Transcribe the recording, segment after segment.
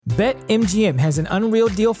BetMGM has an unreal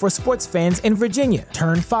deal for sports fans in Virginia.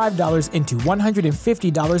 Turn $5 into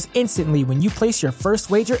 $150 instantly when you place your first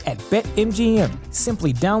wager at BetMGM.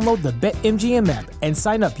 Simply download the BetMGM app and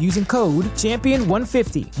sign up using code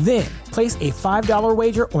Champion150. Then, place a $5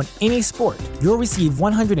 wager on any sport. You'll receive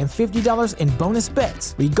 $150 in bonus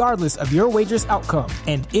bets, regardless of your wager's outcome.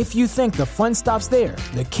 And if you think the fun stops there,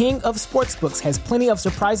 the King of Sportsbooks has plenty of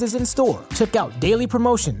surprises in store. Check out daily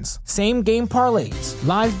promotions, same-game parlays,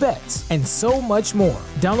 live bets, and so much more.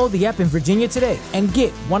 Download the app in Virginia today and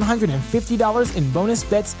get $150 in bonus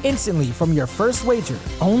bets instantly from your first wager.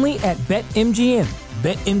 Only at BetMGM.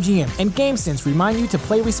 BetMGM and GameSense remind you to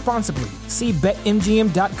play responsibly. See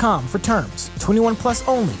BetMGM.com for terms. 21 plus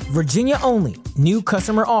only. Virginia only. New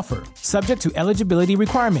customer offer. Subject to eligibility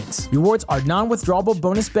requirements. Rewards are non-withdrawable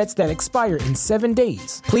bonus bets that expire in 7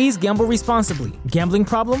 days. Please gamble responsibly. Gambling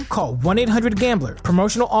problem? Call 1-800-GAMBLER.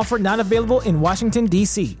 Promotional offer not available in Washington,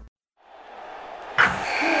 D.C.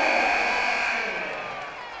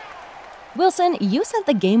 Wilson, you sent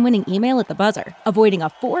the game-winning email at the buzzer, avoiding a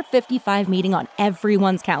 4:55 meeting on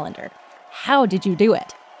everyone's calendar. How did you do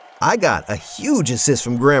it? I got a huge assist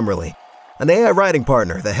from Grammarly, an AI writing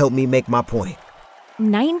partner that helped me make my point.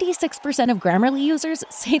 96% of Grammarly users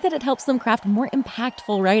say that it helps them craft more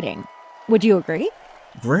impactful writing. Would you agree?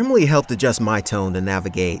 Grammarly helped adjust my tone to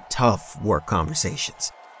navigate tough work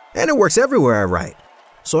conversations. And it works everywhere I write,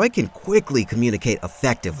 so I can quickly communicate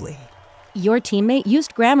effectively. Your teammate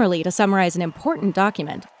used Grammarly to summarize an important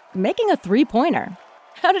document, making a 3-pointer.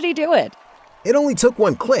 How did he do it? It only took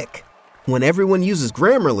one click. When everyone uses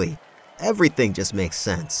Grammarly, everything just makes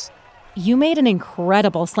sense. You made an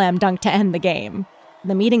incredible slam dunk to end the game.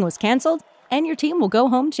 The meeting was canceled, and your team will go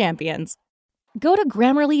home champions. Go to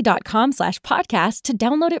Grammarly.com/podcast to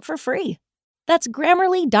download it for free. That's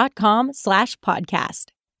Grammarly.com/podcast.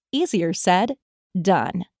 Easier said,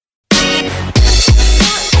 done.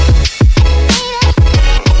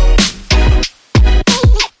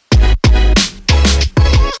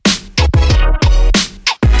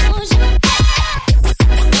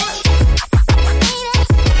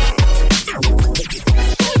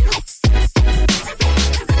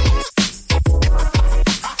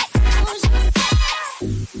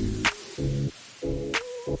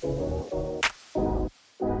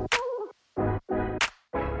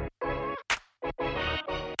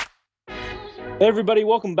 Hey everybody,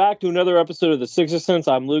 welcome back to another episode of the Sixer Sense.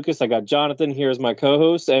 I'm Lucas. I got Jonathan here as my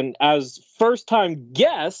co-host, and as first-time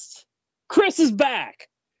guest, Chris is back.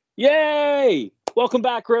 Yay! Welcome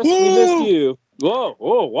back, Chris. Woo! We missed you. Whoa!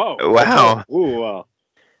 Wow! Wow! Okay. Ooh,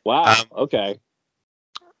 wow! Okay.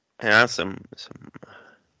 Yeah,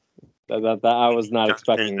 That I was not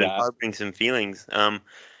expecting that. Harboring some feelings.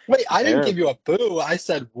 Wait, I didn't give you a boo. I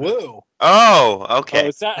said woo. Oh, okay. Oh,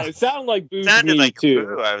 it sounded like boo to Sounded me like too. A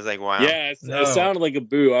boo. I was like, wow. Yeah, it sounded like a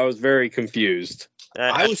boo. I was very confused.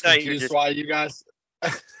 I was confused why you guys.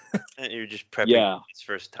 You're just prepping this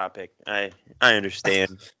first topic. I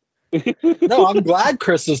understand. No, I'm glad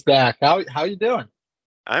Chris is back. How you doing?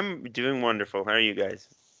 I'm doing wonderful. How are you guys?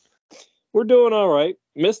 We're doing all right.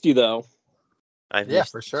 Missed you though. Yeah,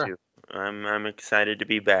 for sure. You. I'm excited to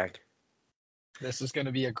be back. This is going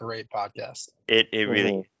to be a great podcast. It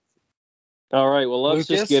really. All right, well let's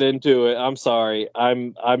just get into it. I'm sorry.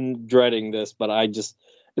 I'm dreading this, but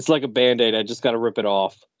it's like a Band-Aid. I just got to rip it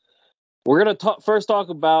off. We're going to first talk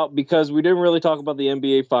about, because we didn't really talk about the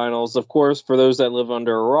NBA Finals. Of course, for those that live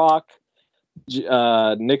under a rock,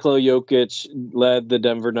 Nikola Jokic led the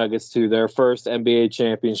Denver Nuggets to their first NBA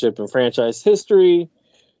championship in franchise history.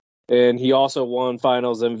 And he also won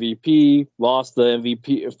Finals MVP, lost the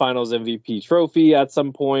Finals MVP trophy at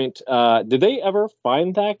some point. Did they ever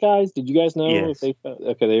find that, guys? Did you guys know? Yes. They found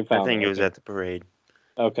it. I think it was at the parade.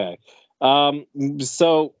 Okay.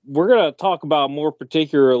 So we're going to talk about more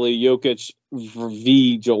particularly Jokic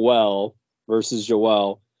versus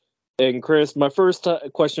Joel. And Chris, my first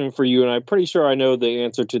question for you, and I'm pretty sure I know the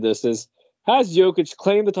answer to this, is, has Jokic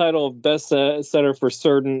claimed the title of best center for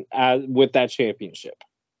certain with that championship?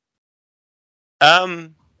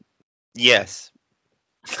 Yes.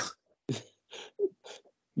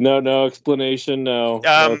 No explanation. No.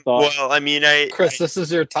 Well, I mean, Chris, this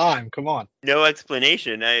is your time. Come on. No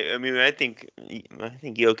explanation. I think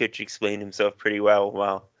Jokic explained himself pretty well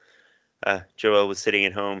while Joel was sitting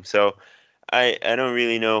at home. So I don't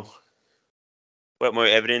really know what more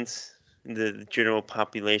evidence the general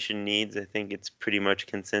population needs. I think it's pretty much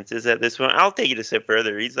consensus at this point. I'll take it a step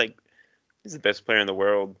further. He's the best player in the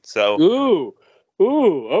world. So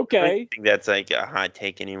Ooh, okay. I don't think that's like a hot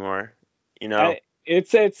take anymore. You know,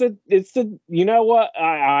 it's you know what,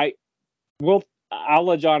 I'll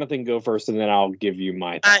let Jonathan go first, and then I'll give you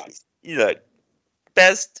my thoughts. Look,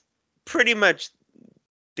 best, pretty much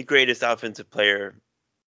the greatest offensive player,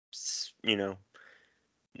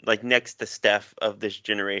 like next to Steph of this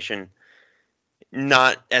generation.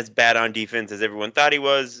 Not as bad on defense as everyone thought he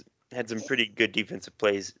was. Had some pretty good defensive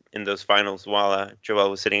plays in those finals while Joel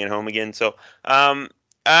was sitting at home again. So,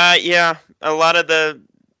 yeah, a lot of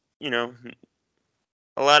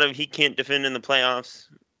he can't defend in the playoffs.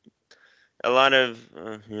 A lot of,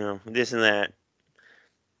 this and that.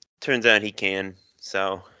 Turns out he can.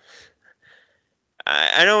 So,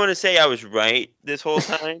 I don't want to say I was right this whole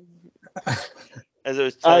time. As I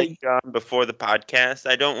was telling John before the podcast,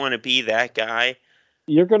 I don't want to be that guy.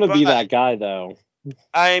 You're going to be that guy, though.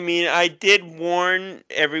 I mean, I did warn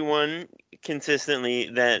everyone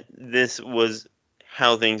consistently that this was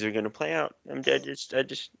how things are going to play out. I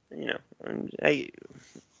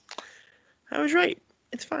was right.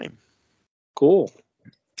 It's fine. Cool.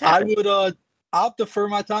 I'll defer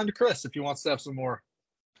my time to Chris if he wants to have some more.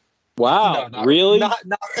 Wow, no, really? Not,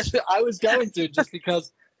 I was going to, just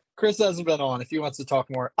because Chris hasn't been on. If he wants to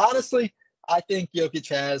talk more, honestly, I think Jokic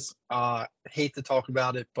has. Hate to talk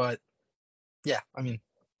about it, but yeah, I mean,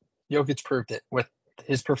 Jokic proved it with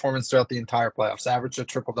his performance throughout the entire playoffs. Averaged a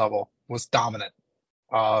triple-double, was dominant.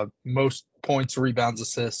 Most points, rebounds,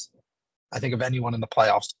 assists, I think, of anyone in the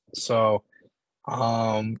playoffs. So,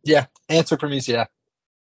 yeah, answer for me is yeah.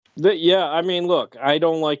 Yeah, I mean, look, I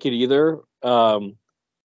don't like it either.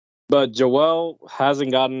 But Joel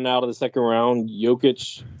hasn't gotten out of the second round.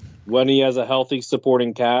 Jokic, when he has a healthy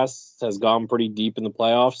supporting cast, has gone pretty deep in the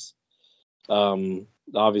playoffs.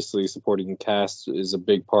 Obviously, supporting cast is a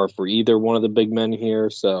big part for either one of the big men here,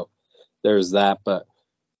 so there's that. But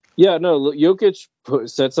yeah, no, Jokic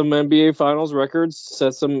set some NBA Finals records,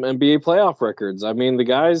 set some NBA playoff records. I mean, the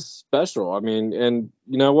guy's special. I mean, and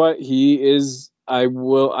you know what? He is. I'm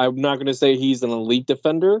not going to say he's an elite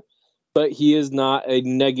defender, but he is not a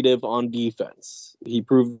negative on defense. He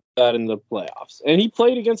proved that in the playoffs, and he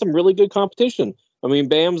played against some really good competition. I mean,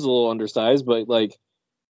 Bam's a little undersized, but like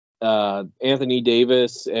Anthony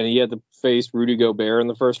Davis, and he had to face Rudy Gobert in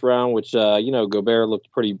the first round, which Gobert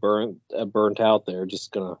looked pretty burnt out there.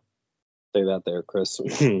 Just gonna say that there, Chris.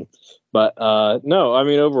 But no, I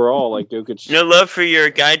mean overall, like Jokic. No love for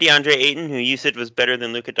your guy DeAndre Ayton, who you said was better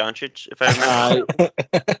than Luka Doncic, if I remember.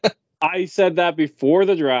 I said that before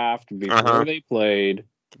the draft, before they played,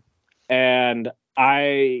 and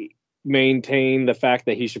I maintain the fact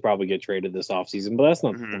that he should probably get traded this offseason, but that's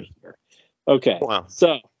not the point here. Okay, wow.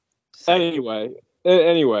 So anyway,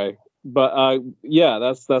 but yeah,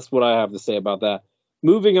 that's what I have to say about that.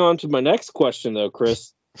 Moving on to my next question, though,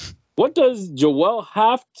 Chris. What does Joel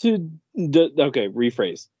have to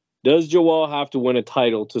rephrase. Does Joel have to win a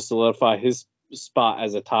title to solidify his spot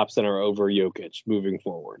as a top center over Jokic moving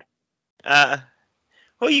forward?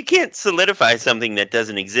 Well, you can't solidify something that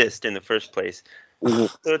doesn't exist in the first place. So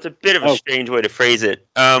it's a bit of a strange way to phrase it.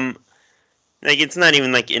 Like it's not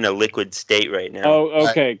even like in a liquid state right now. Oh,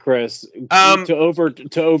 okay, Chris. To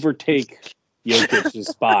overtake Jokic's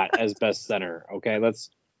spot as best center. Okay, let's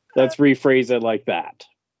rephrase it like that.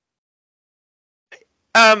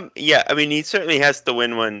 Yeah, I mean, he certainly has to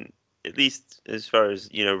win one, at least as far as,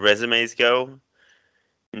 resumes go.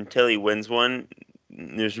 Until he wins one,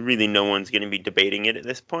 there's really no one's going to be debating it at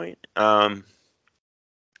this point. Yeah,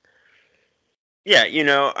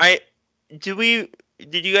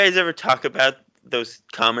 did you guys ever talk about those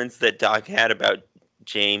comments that Doc had about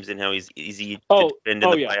James and how he's easy to defend in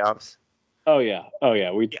the playoffs? Oh, yeah.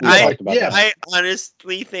 We talked about that. I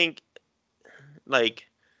honestly think, like,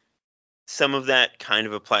 some of that kind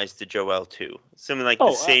of applies to Joel too. Some like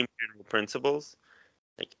the same general principles.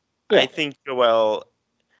 Like I think Joel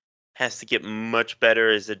has to get much better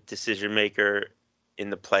as a decision maker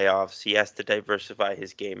in the playoffs. He has to diversify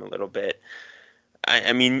his game a little bit.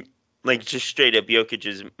 I mean, like just straight up, Jokic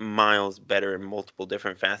is miles better in multiple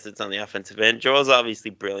different facets on the offensive end. Joel's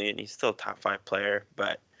obviously brilliant. He's still a top 5 player,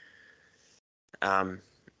 but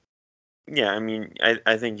yeah, I mean,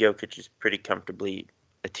 I think Jokic is pretty comfortably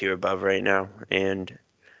a tier above right now, and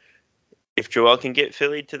if Joel can get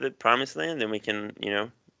Philly to the promised land, then we can,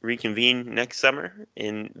 reconvene next summer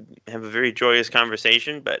and have a very joyous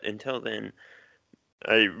conversation. But until then,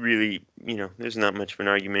 I really, there's not much of an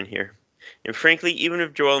argument here. And frankly, even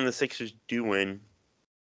if Joel and the Sixers do win,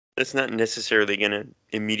 that's not necessarily going to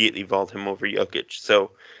immediately vault him over Jokic.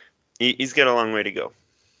 So he's got a long way to go.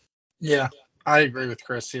 Yeah, I agree with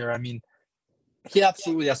Chris here. I mean, he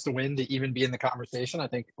absolutely has to win to even be in the conversation. I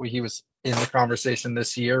think he was in the conversation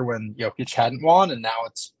this year when Jokic hadn't won, and now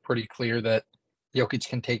it's pretty clear that Jokic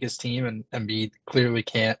can take his team, and Embiid clearly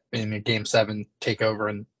can't in a Game 7 take over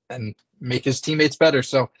and make his teammates better.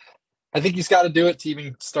 So I think he's got to do it to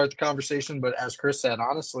even start the conversation. But as Chris said,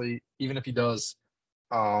 honestly, even if he does,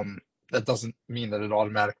 that doesn't mean that it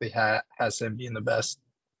automatically has him being the best.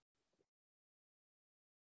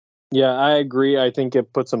 Yeah, I agree. I think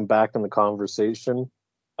it puts him back in the conversation.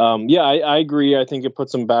 I agree. I think it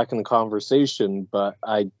puts him back in the conversation, but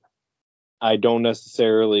I don't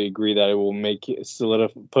necessarily agree that it will make it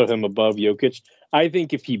put him above Jokic. I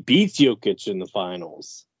think if he beats Jokic in the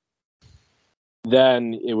finals,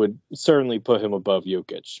 then it would certainly put him above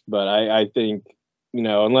Jokic. But I think,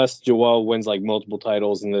 unless Joel wins like multiple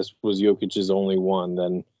titles and this was Jokic's only one,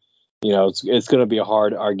 then, it's going to be a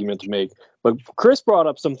hard argument to make. But Chris brought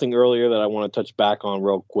up something earlier that I want to touch back on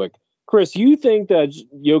real quick. Chris, you think that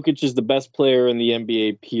Jokic is the best player in the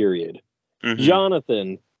NBA, period. Mm-hmm.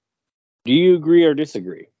 Jonathan, do you agree or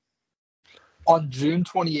disagree? On June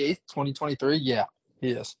 28th, 2023, yeah, he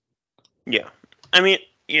is. Yeah. I mean,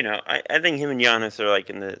 I think him and Giannis are like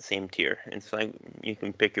in the same tier. It's like you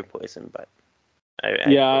can pick your poison, but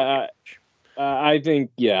I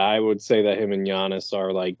think, I would say that him and Giannis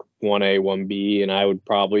are like 1A, 1B, and I would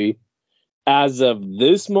probably, as of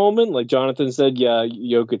this moment, like Jonathan said,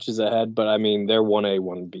 Jokic is ahead, but I mean, they're 1A,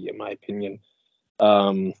 1B in my opinion.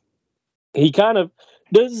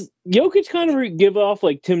 Does Jokic kind of give off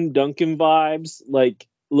like Tim Duncan vibes, like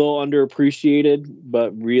a little underappreciated,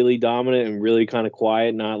 but really dominant and really kind of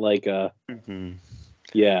quiet, not like a,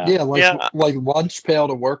 like lunch pail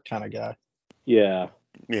to work kind of guy. Yeah.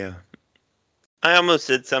 I almost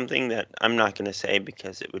said something that I'm not going to say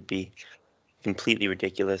because it would be completely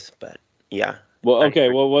ridiculous, but yeah. Well, okay.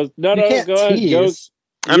 Go ahead.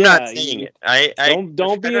 I'm not saying it. I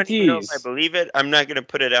don't be a tease. Know if I believe it, I'm not going to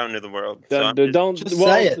put it out into the world.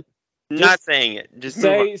 Say it. Not saying it. Just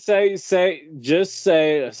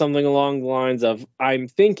say something along the lines of I'm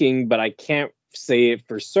thinking, but I can't say it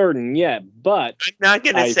for certain yet. But I'm not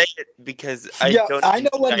going to say it because I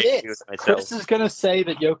know what it is. Chris is going to say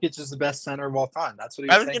that Jokic is the best center of all time. That's what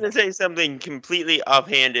I was going to say something completely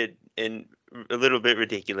offhanded and a little bit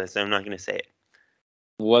ridiculous. I'm not going to say it.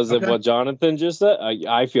 Was it what Jonathan just said?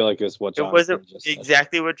 I feel like it's what Jonathan just said. It wasn't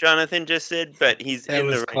exactly what Jonathan just said, but he's in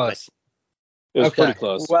the right place. It was pretty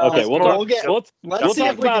close. Well, okay, we'll talk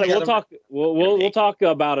about it. We'll talk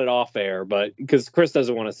about it off air, but because Chris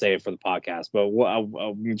doesn't want to say it for the podcast. But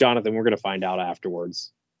Jonathan, we're going to find out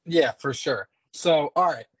afterwards. Yeah, for sure. So, all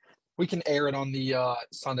right, we can air it on the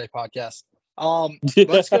Sunday podcast.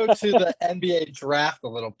 Let's go to the NBA draft a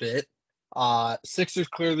little bit. Sixers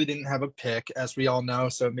clearly didn't have a pick, as we all know,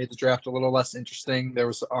 so it made the draft a little less interesting. There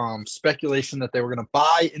was speculation that they were going to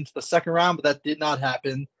buy into the second round, but that did not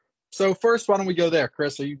happen. So first, why don't we go there,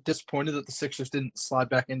 Chris? Are you disappointed that the Sixers didn't slide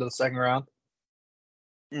back into the second round?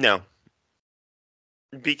 No,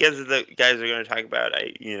 because of the guys we're going to talk about.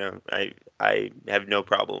 I have no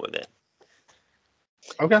problem with it.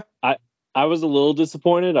 Okay. I was a little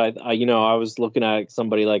disappointed. I was looking at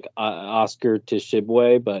somebody like Oscar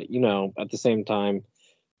Tshiebwe, but at the same time,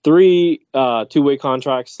 3 two-way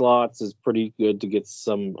contract slots is pretty good to get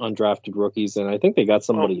some undrafted rookies, and I think they got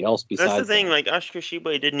somebody else besides. That's the thing. Like Oscar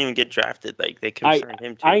Tshiebwe didn't even get drafted. Like they confirmed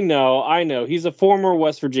him too. I know. He's a former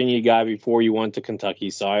West Virginia guy before you went to Kentucky,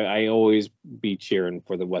 so I always be cheering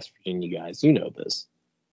for the West Virginia guys. You know this.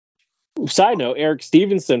 Side note, Eric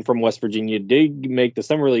Stevenson from West Virginia did make the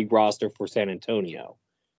Summer League roster for San Antonio,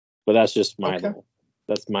 but that's just my little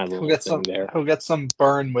thing there. He'll get some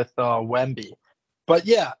burn with Wemby. But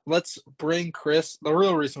yeah, let's bring Chris. The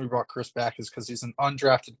real reason we brought Chris back is because he's an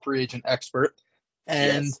undrafted free agent expert,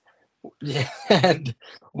 and and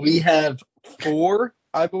we have 4,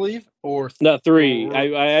 I believe, or 3.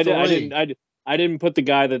 I didn't put the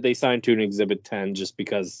guy that they signed to an Exhibit 10 just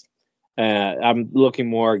because. I'm looking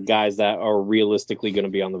more at guys that are realistically going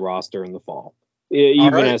to be on the roster in the fall,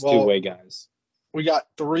 even as two-way guys. We got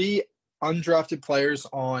 3 undrafted players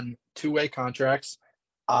on two-way contracts.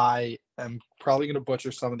 I am probably going to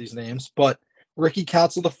butcher some of these names, but Ricky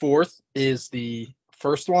Council IV is the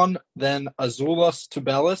first one. Then Azuolas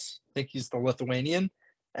Tubelis, I think he's the Lithuanian,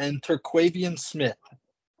 and Terquavian Smith.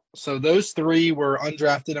 So those 3 were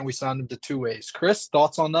undrafted, and we signed them to two ways. Chris,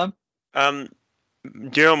 thoughts on them?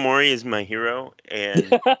 Daryl Morey is my hero,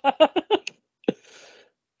 and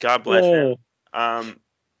God bless him. I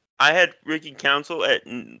had Ricky Council at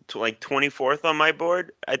like 24th on my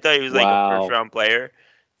board. I thought he was like a first-round player.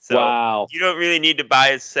 So you don't really need to buy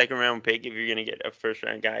a second-round pick if you're going to get a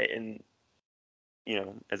first-round guy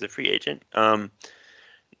as a free agent. I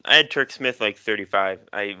had Turk Smith like 35.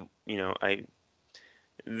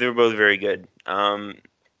 They're both very good.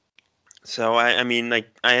 So I mean, like,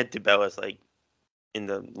 I had DeBellis like in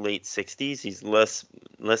the late 60s. He's less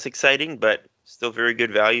exciting, but still very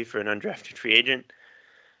good value for an undrafted free agent.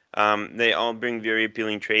 They all bring very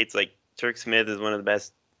appealing traits. Like, Turk Smith is one of the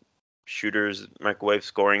best shooters, microwave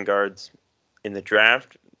scoring guards in the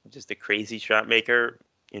draft. Just a crazy shot maker.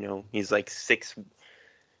 He's like 6'2"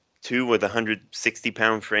 with a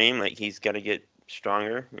 160-pound frame. Like, he's got to get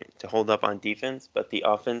stronger to hold up on defense, but the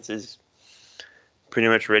offense is pretty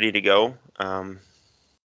much ready to go. And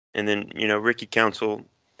then, Ricky Council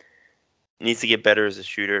needs to get better as a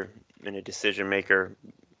shooter and a decision maker.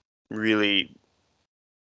 Really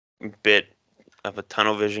bit of a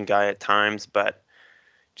tunnel vision guy at times, but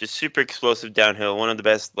just super explosive downhill. One of the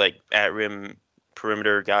best, like, at rim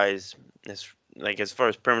perimeter guys. As far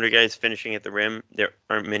as perimeter guys finishing at the rim, there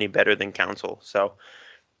aren't many better than Council. So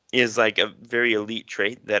he is like a very elite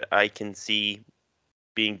trait that I can see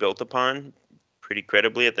being built upon pretty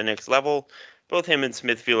credibly at the next level. Both him and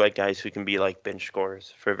Smith feel like guys who can be like bench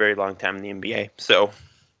scorers for a very long time in the NBA. So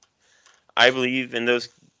I believe in those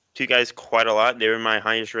two guys quite a lot. They were my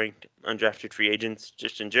highest ranked undrafted free agents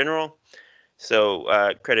just in general.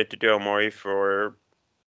 So credit to Daryl Morey for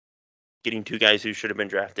getting two guys who should have been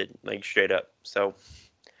drafted, like, straight up. So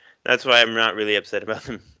that's why I'm not really upset about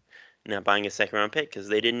them not buying a second round pick, because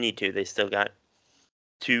they didn't need to. They still got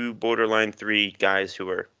two borderline 3 guys who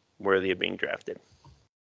were worthy of being drafted.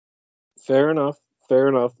 Fair enough.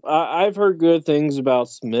 I've heard good things about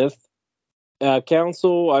Smith.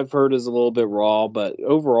 Council, I've heard, is a little bit raw, but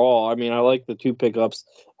overall, I mean, I like the 2 pickups.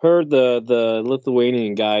 Heard the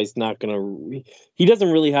Lithuanian guy's not gonna. He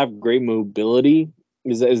doesn't really have great mobility.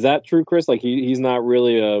 Is that true, Chris? Like, he's not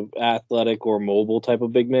really a athletic or mobile type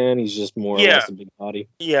of big man. He's just more or less a big body.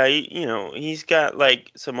 Yeah, he's got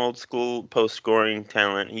like some old school post scoring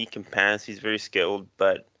talent. He can pass. He's very skilled,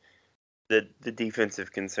 but the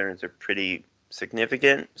defensive concerns are pretty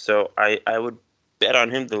significant. So I would bet on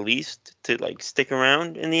him the least to, like, stick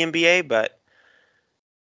around in the NBA. But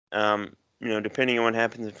depending on what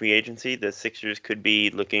happens in free agency, the Sixers could be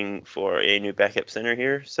looking for a new backup center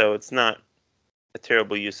here. So it's not a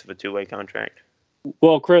terrible use of a 2-way contract.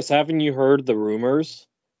 Well, Chris, haven't you heard the rumors?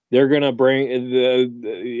 They're gonna bring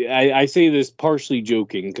I say this partially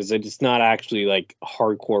joking because it's not actually like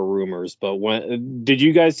hardcore rumors. But did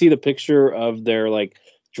you guys see the picture of their, like,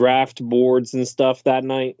 draft boards and stuff that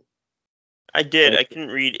night? I did. I couldn't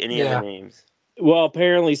read any of the names. Well,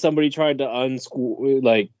 apparently somebody tried to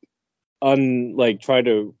try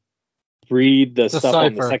to read the stuff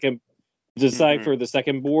on the second, decipher the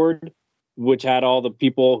second board, which had all the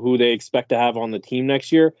people who they expect to have on the team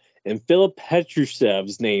next year, and Filip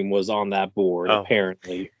Petrushev's name was on that board,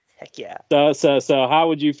 apparently. Heck yeah. So how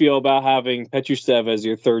would you feel about having Petrushev as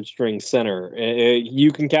your third string center?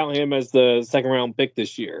 You can count him as the second round pick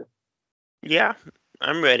this year. Yeah,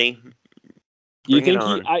 I'm ready. You think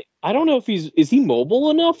I don't know if is he mobile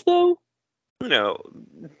enough though?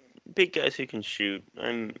 Big guys who can shoot.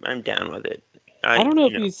 I'm down with it. I don't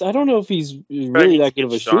know if he's really that good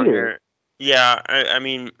of a shooter. Yeah, I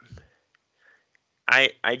mean, I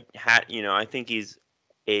think he's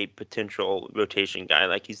a potential rotation guy.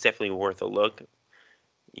 Like, he's definitely worth a look.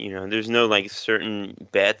 There's no, like, certain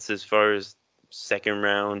bets as far as second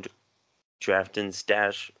round draft and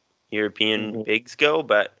stash European bigs go,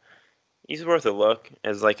 but he's worth a look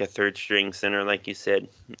as, like, a third string center. Like you said,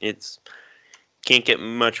 it's can't get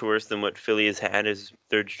much worse than what Philly has had as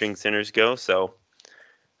third string centers go. So,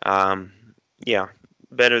 yeah,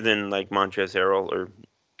 better than, like, Montrezl Harrell or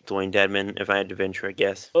Dwayne Dedmon, if I had to venture a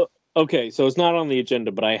guess. Okay, so it's not on the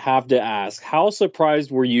agenda, but I have to ask, how surprised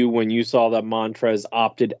were you when you saw that Montrez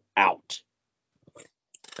opted out?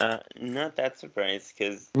 Not that surprised,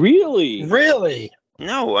 because... Really?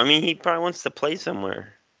 No, I mean, he probably wants to play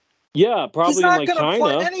somewhere. Yeah, probably in, like, China. He's not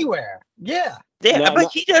going to play anywhere. Yeah. Yeah,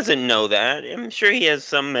 but he doesn't know that. I'm sure he has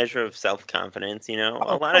some measure of self-confidence, a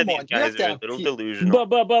lot of these guys are a little delusional.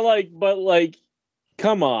 But like,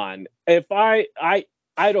 come on. If I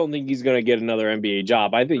don't think he's going to get another NBA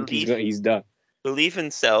job. I think he's done. Belief in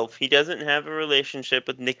self. He doesn't have a relationship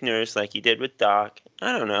with Nick Nurse like he did with Doc.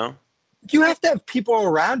 I don't know. You have to have people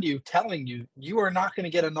around you telling you you are not going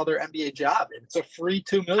to get another NBA job. It's a free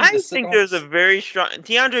 $2 million. I think there's a very strong...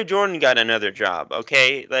 DeAndre Jordan got another job,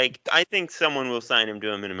 okay? Like, I think someone will sign him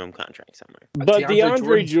to a minimum contract somewhere. But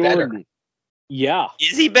DeAndre Jordan... Better. Yeah.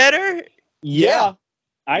 Is he better? Yeah.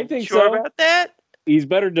 I think so. Sure about that? He's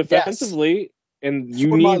better defensively. Yes. And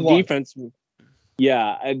you need defense.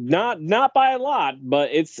 Yeah, not by a lot, but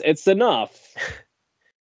it's enough.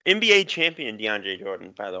 NBA champion DeAndre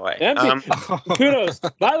Jordan, by the way. Kudos.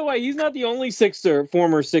 By the way, he's not the only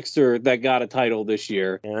former Sixer that got a title this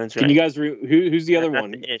year. Yeah, that's Can right. you guys who's the other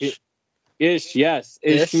one? Ish, yes.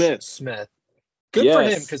 Ish Smith. Good for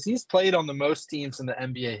him, because he's played on the most teams in the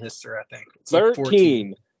NBA history, I think. It's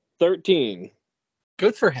 13. 13.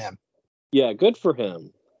 Good for him. Yeah, good for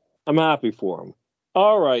him. I'm happy for him.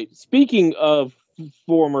 All right. Speaking of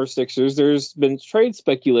former Sixers, there's been trade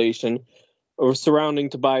speculation surrounding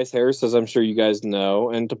Tobias Harris, as I'm sure you guys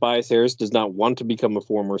know. And Tobias Harris does not want to become a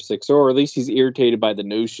former Sixer, or at least he's irritated by the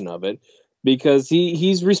notion of it, because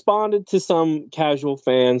he's responded to some casual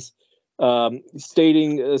fans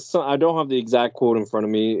stating, I don't have the exact quote in front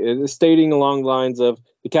of me, stating along the lines of,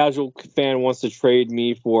 the casual fan wants to trade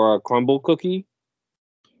me for a Crumbl cookie.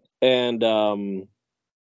 And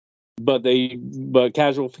but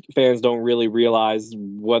casual fans don't really realize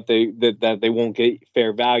that they won't get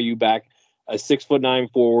fair value back. A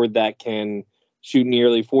 6'9" forward that can shoot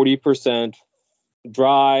nearly 40%,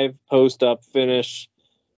 drive, post up, finish,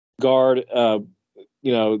 guard,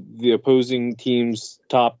 the opposing team's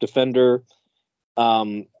top defender.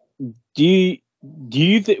 Do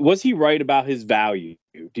you think, was he right about his value?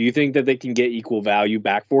 Do you think that they can get equal value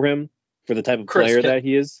back for him for the type of player that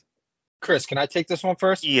he is? Chris, can I take this one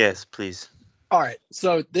first? Yes, please. All right.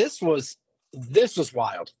 So this was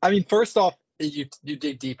wild. I mean, first off, you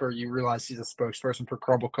dig deeper, you realize he's a spokesperson for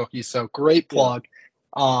Crumbl Cookies. So great plug.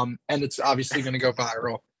 Yeah. And it's obviously going to go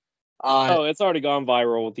viral. It's already gone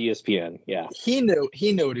viral with ESPN. Yeah. He knew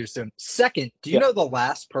what he was doing. Second, do you know the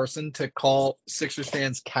last person to call Sixers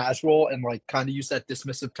fans casual and like kind of use that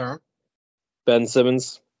dismissive term? Ben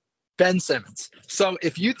Simmons. So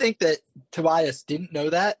if you think that Tobias didn't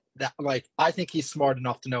know that like, I think he's smart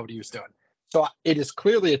enough to know what he was doing. So it is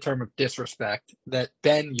clearly a term of disrespect that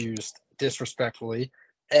Ben used disrespectfully,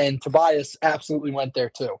 and Tobias absolutely went there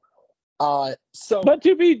too. But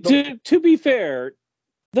to be fair,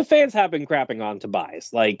 the fans have been crapping on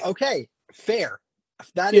Tobias. Like, okay, fair.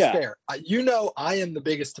 That is fair. I am the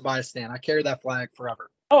biggest Tobias stan. I carry that flag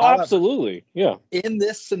forever. Oh, however, absolutely. Yeah. In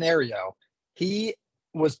this scenario, he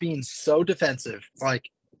was being so defensive.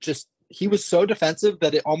 He was so defensive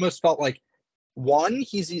that it almost felt like, one,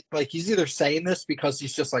 he's either saying this because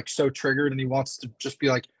he's just like so triggered and he wants to just be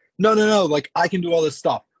like, no, like I can do all this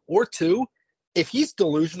stuff. Or two, if he's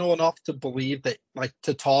delusional enough to believe that, like,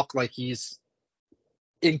 to talk like he's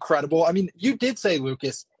incredible. I mean, you did say,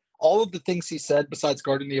 Lucas, all of the things he said besides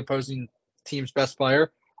guarding the opposing team's best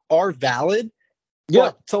player are valid.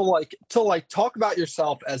 Yeah. But to talk about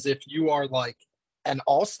yourself as if you are like an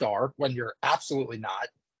all-star when you're absolutely not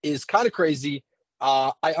is kind of crazy.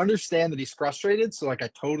 I understand that he's frustrated, so like I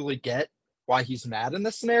totally get why he's mad in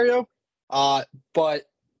this scenario. But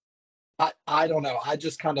I don't know. I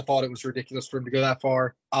just kind of thought it was ridiculous for him to go that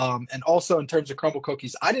far. And also in terms of Crumbl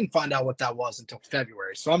Cookies, I didn't find out what that was until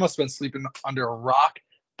February, so I must have been sleeping under a rock.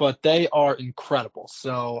 But they are incredible.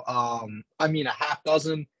 So I mean, a half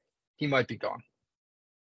dozen, he might be gone.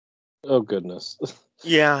 Oh goodness.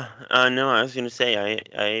 Yeah. No, I was gonna say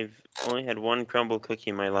I've only had one Crumbl cookie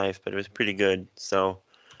in my life, but it was pretty good. So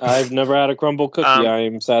I've never had a Crumbl cookie. I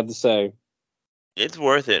am sad to say. It's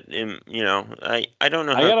worth it. I don't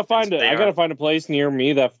know. I gotta find a place near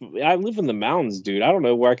me that I live in the mountains, dude. I don't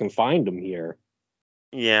know where I can find them here.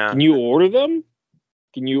 Yeah. Can you order them?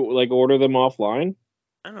 Can you like order them offline?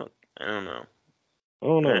 I don't know. I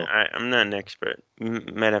don't know. I'm not an expert.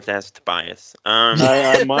 Might have to ask Tobias.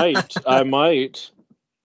 I might.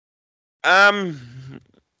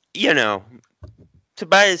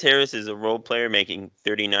 Tobias Harris is a role player making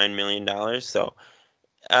 $39 million, so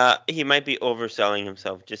he might be overselling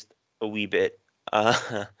himself just a wee bit.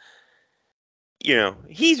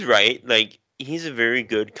 He's right. Like, he's a very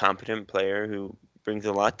good, competent player who brings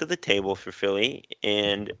a lot to the table for Philly,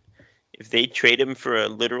 and if they trade him for a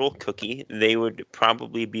literal cookie, they would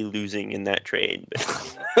probably be losing in that trade.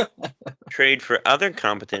 Trade for other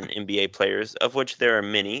competent NBA players, of which there are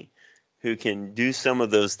many, who can do some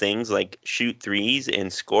of those things like shoot threes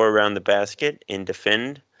and score around the basket and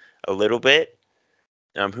defend a little bit,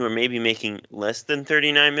 who are maybe making less than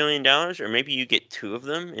 $39 million, or maybe you get two of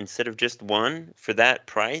them instead of just one for that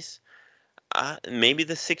price. Maybe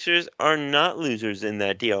the Sixers are not losers in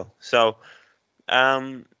that deal. So,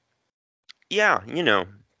 yeah,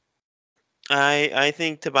 I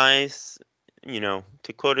think Tobias,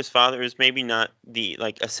 to quote his father, is maybe not the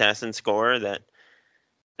assassin scorer that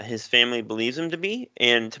his family believes him to be.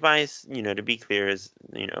 And Tobias, to be clear, has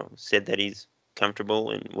said that he's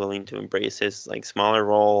comfortable and willing to embrace his smaller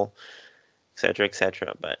role, etc.,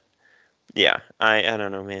 etc. But yeah, I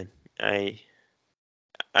don't know, man.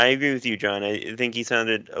 I agree with you, John. I think he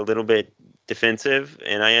sounded a little bit defensive,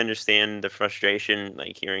 and I understand the frustration,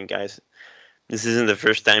 like hearing guys. This isn't the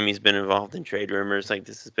first time he's been involved in trade rumors. Like,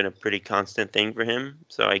 this has been a pretty constant thing for him.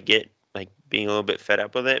 So I get like being a little bit fed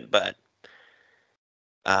up with it, but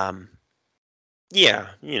yeah,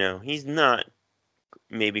 he's not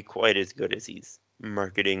maybe quite as good as he's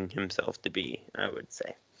marketing himself to be, I would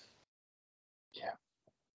say.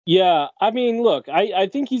 Yeah, I mean, look, I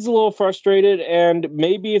think he's a little frustrated, and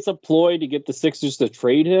maybe it's a ploy to get the Sixers to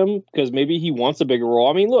trade him because maybe he wants a bigger role.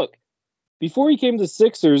 I mean, look, before he came to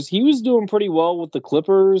Sixers, he was doing pretty well with the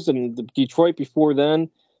Clippers and the Detroit before then.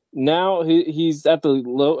 Now he's at the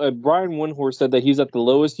low. Brian Windhorst said that he's at the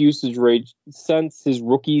lowest usage rate since his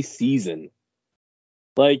rookie season.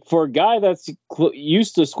 Like, for a guy that's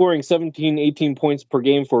used to scoring 17, 18 points per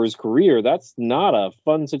game for his career, that's not a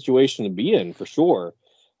fun situation to be in, for sure.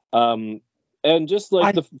 And just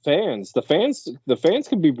like the fans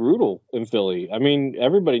can be brutal in Philly. I mean,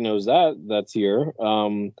 everybody knows that's here.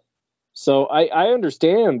 So I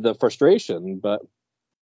understand the frustration, but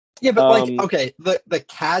yeah, but okay, the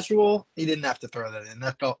casual, he didn't have to throw that in.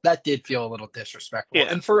 That did feel a little disrespectful.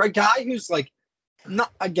 Yeah. And for a guy who's like, I'm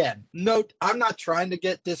not trying to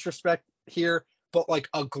get disrespect here, but like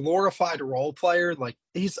a glorified role player, like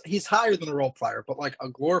he's higher than a role player, but like a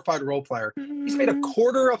glorified role player, he's made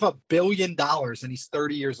 $250 million and he's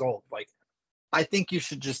 30 years old. Like, I think you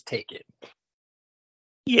should just take it.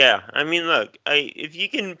 Yeah, I mean, look, if you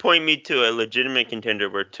can point me to a legitimate contender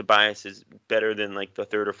where Tobias is better than like the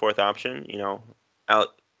third or fourth option,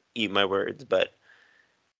 I'll eat my words. But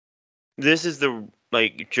this is the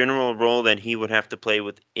like general role that he would have to play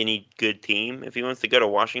with any good team if he wants to go to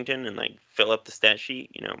Washington and like fill up the stat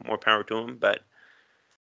sheet. More power to him. But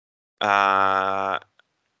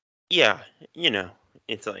yeah,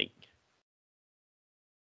 it's like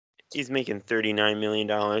he's making $39 million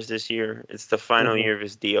this year. It's the final year of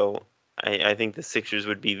his deal. I think the Sixers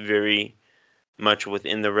would be very much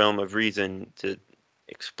within the realm of reason to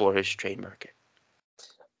explore his trade market.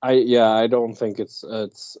 I don't think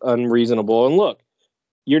it's unreasonable. And look,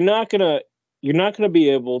 you're not gonna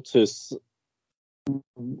be able to.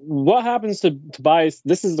 What happens to Tobias?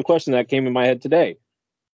 This is the question that came in my head today.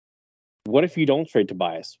 What if you don't trade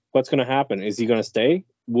Tobias? What's going to happen? Is he going to stay?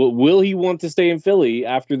 Will he want to stay in Philly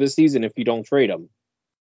after this season if you don't trade him?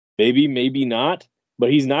 Maybe, maybe not.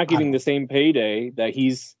 But he's not getting the same payday that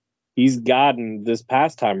he's gotten this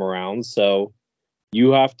past time around. So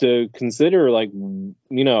you have to consider, you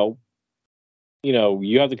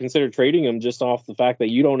have to consider trading him just off the fact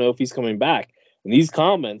that you don't know if he's coming back. And these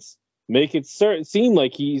comments make it seem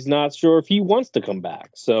like he's not sure if he wants to come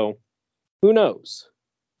back. So who knows?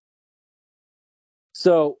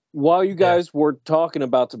 So while you guys were talking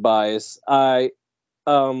about Tobias, I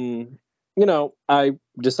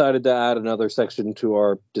decided to add another section to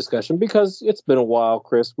our discussion because it's been a while,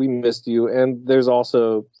 Chris. We missed you, and there's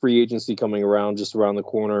also free agency coming around just around the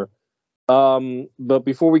corner. But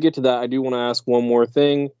before we get to that, I do want to ask one more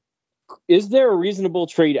thing. Is there a reasonable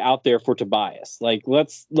trade out there for Tobias? Like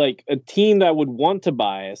a team that would want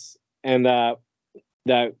Tobias and that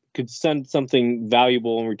could send something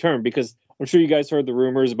valuable in return, because I'm sure you guys heard the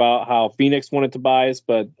rumors about how Phoenix wanted Tobias,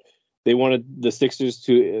 but they wanted the Sixers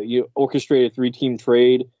to orchestrate a 3-team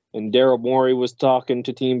trade, and Daryl Morey was talking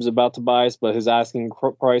to teams about Tobias, but his asking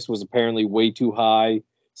price was apparently way too high.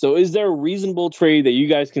 So is there a reasonable trade that you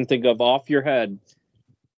guys can think of off your head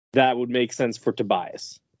that would make sense for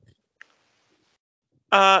Tobias?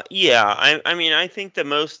 Yeah. I mean, I think the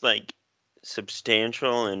most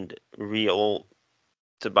substantial and real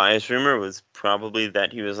Tobias rumor was probably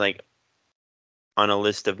that he was on a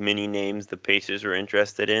list of many names the Pacers were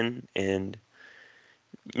interested in, and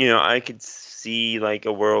I could see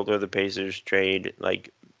a world where the Pacers trade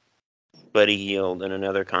Buddy Hield and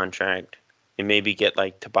another contract and maybe get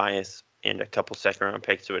Tobias and a couple second-round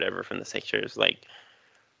picks or whatever from the Sixers.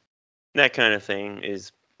 That kind of thing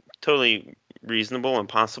is totally reasonable and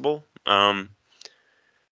possible.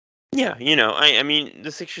 Yeah, I mean,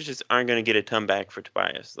 the Sixers just aren't going to get a ton back for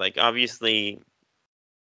Tobias. Obviously,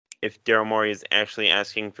 if Daryl Morey is actually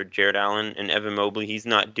asking for Jared Allen and Evan Mobley, he's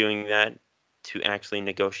not doing that to actually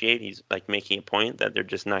negotiate. He's making a point that they're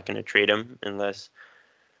just not going to trade him unless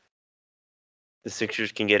the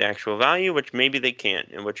Sixers can get actual value, which maybe they can't,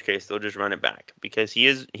 in which case they'll just run it back, because he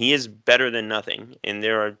is better than nothing, and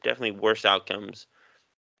there are definitely worse outcomes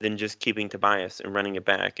than just keeping Tobias and running it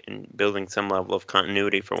back and building some level of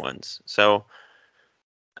continuity for once. So,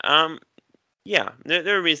 yeah,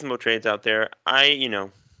 there are reasonable trades out there.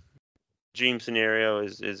 Dream scenario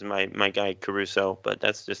is my guy Caruso, but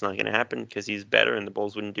that's just not going to happen because he's better and the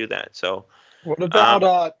Bulls wouldn't do that. So What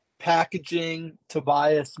about packaging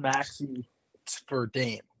Tobias Maxey for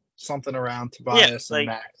Dame? Something around Tobias and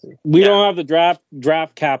Maxey. We don't have the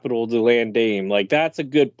draft capital to land Dame. Like, that's a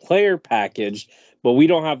good player package, but we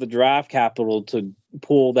don't have the draft capital to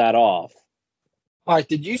pull that off. All right,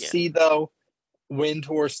 did you see, though,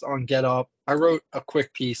 Windhorst on Get Up? I wrote a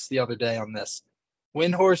quick piece the other day on this.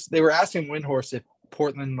 Windhorst, they were asking Windhorst if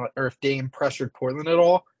Portland or if Dame pressured Portland at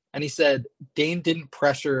all, and he said Dame didn't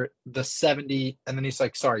pressure the 70, and then he's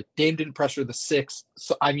like, sorry, Dame didn't pressure the 6.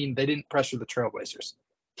 So I mean, they didn't pressure the Trailblazers.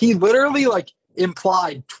 He literally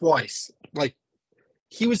implied twice,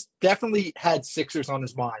 he was definitely had Sixers on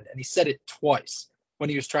his mind, and he said it twice when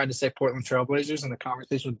he was trying to say Portland Trailblazers in the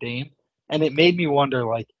conversation with Dame, and it made me wonder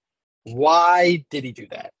why did he do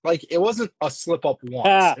that? It wasn't a slip up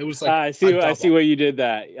once. It was I see what you did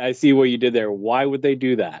that. I see what you did there. Why would they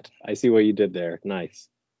do that? I see what you did there. Nice.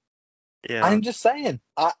 Yeah. I'm just saying.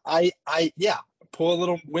 I pull a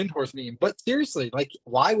little Windhorst meme. But seriously,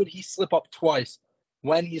 why would he slip up twice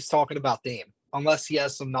when he's talking about Dame? Unless he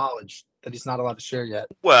has some knowledge that he's not allowed to share yet.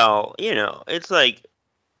 Well, it's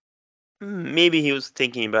maybe he was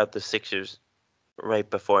thinking about the Sixers right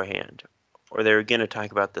beforehand. Or they were going to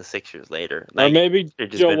talk about the Sixers later. Or maybe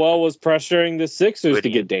Joel was pressuring the Sixers to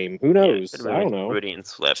get Dame. Who knows? I don't know.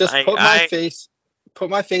 Slip. Just put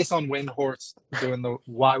my face on Windhorst doing the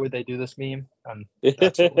why would they do this meme. And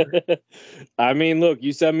that's I mean, look,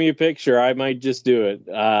 you send me a picture, I might just do it.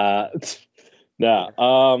 No.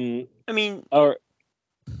 I mean, I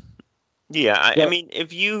mean,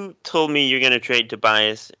 if you told me you're going to trade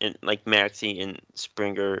Tobias and Maxey and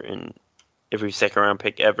Springer and every second round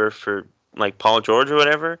pick ever for Paul George or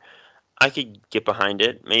whatever, I could get behind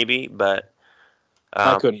it, maybe, but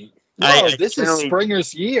I couldn't. This is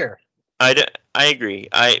Springer's year. I agree.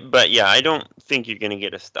 I don't think you're going to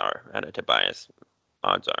get a star out of Tobias.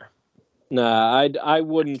 Odds are. Nah, I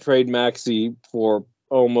wouldn't trade Maxey for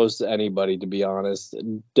almost anybody, to be honest.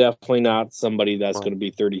 Definitely not somebody that's going to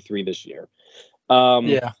be 33 this year.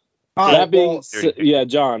 Yeah.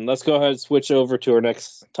 John, let's go ahead and switch over to our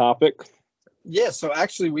next topic. Yeah, so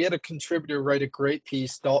actually we had a contributor write a great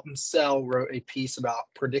piece. Dalton Sell wrote a piece about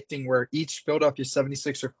predicting where each Philadelphia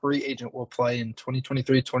 76er free agent will play in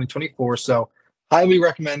 2023-2024. So highly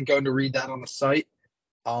recommend going to read that on the site.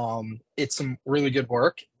 It's some really good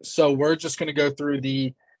work. So we're just going to go through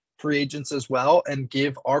the free agents as well and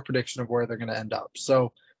give our prediction of where they're going to end up.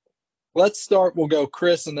 So let's start. We'll go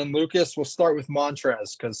Chris and then Lucas. We'll start with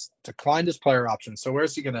Montrez because declined his player option. So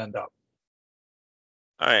where's he going to end up?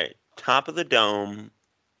 All right. Top of the dome,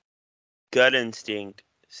 gut instinct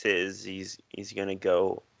says he's going to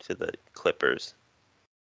go to the Clippers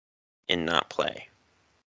and not play.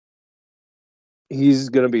 He's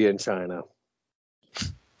going to be in China.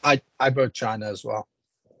 I vote China as well.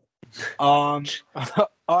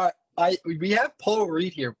 We have Paul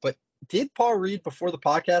Reed here, but did Paul Reed before the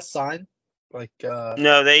podcast sign?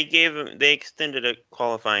 No, they extended a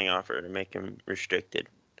qualifying offer to make him restricted.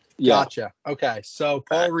 Yeah. Gotcha. Okay, so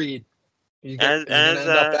Paul Reed, you going to end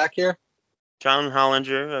up back here? John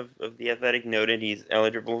Hollinger of The Athletic noted he's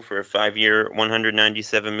eligible for a 5-year,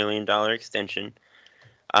 $197 million extension.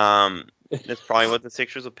 That's probably what the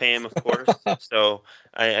Sixers will pay him, of course. So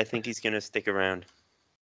I think he's going to stick around.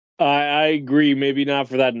 I agree. Maybe not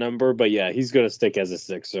for that number, but yeah, he's going to stick as a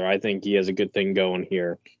Sixer. I think he has a good thing going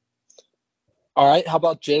here. All right. How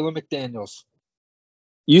about Jalen McDaniels?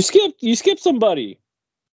 You skipped somebody.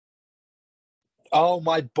 Oh,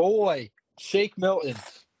 my boy, Shake Milton.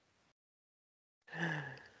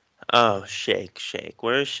 Oh, Shake.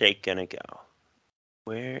 Where is Shake gonna go?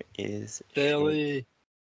 Where is Philly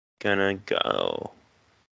gonna go?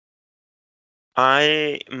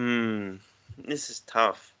 This is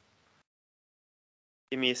tough.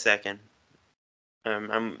 Give me a second.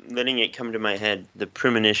 I'm letting it come to my head. The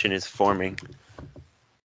premonition is forming.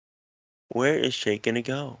 Where is Shake gonna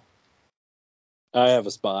go? I have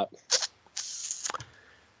a spot.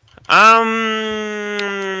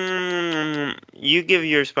 You give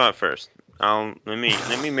your spot first. Let me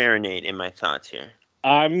marinate in my thoughts here.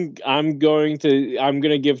 I'm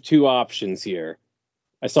gonna give two options here.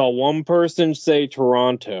 I saw one person say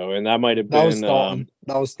Toronto, and that might have been Dalton.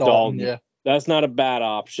 That was Dalton. Yeah, that's not a bad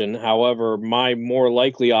option. However, my more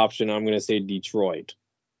likely option, I'm gonna say Detroit.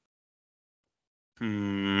 All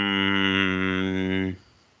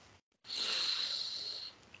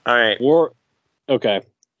right. Okay.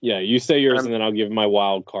 Yeah, you say yours, and then I'll give my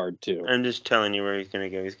wild card too. I'm just telling you where he's gonna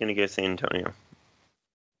go. He's gonna go San Antonio.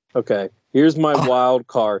 Okay. Here's my wild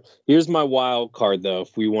card. Here's my wild card, though.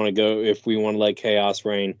 If we want to let chaos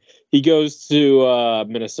reign, he goes to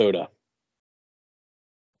Minnesota.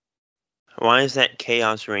 Why is that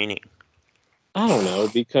chaos reigning? I don't know,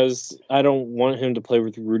 because I don't want him to play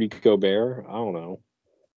with Rudy Gobert. I don't know.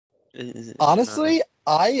 Honestly,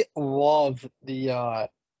 I love the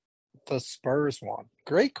Spurs one.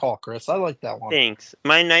 Great call, Chris. I like that one. Thanks.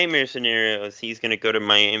 My nightmare scenario is he's going to go to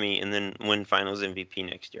Miami and then win Finals MVP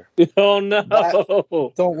next year. Oh no!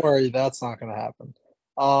 Don't worry, that's not going to happen.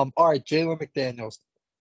 All right, Jalen McDaniels.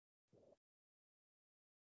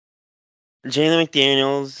 Jalen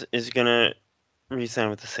McDaniels is going to re-sign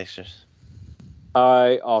with the Sixers.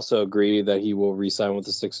 I also agree that he will re-sign with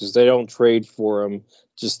the Sixers. They don't trade for him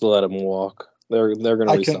just to let him walk. They're going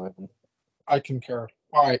to re-sign him. I concur.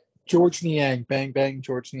 All right, George Niang. Bang, bang,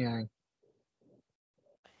 George Niang.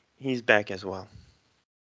 He's back as well.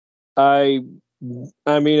 I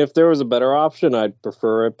mean, if there was a better option, I'd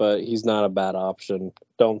prefer it, but he's not a bad option.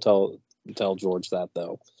 Don't tell George that,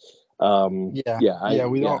 though. We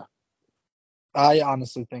don't. I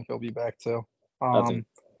honestly think he'll be back, too. I think.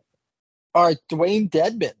 All right, Dwayne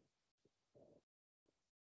Dedmon.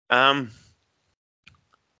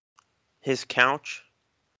 His couch.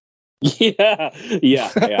 Yeah,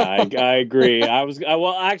 I agree. I was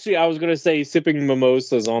going to say sipping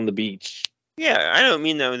mimosas on the beach. Yeah, I don't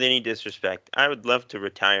mean that with any disrespect. I would love to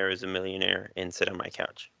retire as a millionaire and sit on my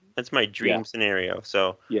couch. That's my dream scenario.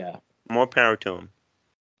 So yeah, more power to him.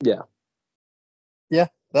 Yeah. Yeah,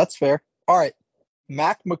 that's fair. All right,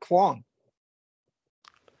 Mac McClung.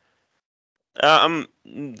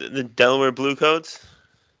 The Delaware Blue Coats.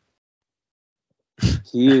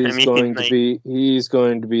 He's going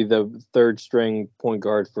to be the third string point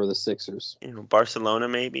guard for the Sixers. Barcelona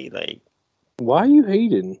maybe. Why are you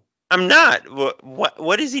hating? I'm not.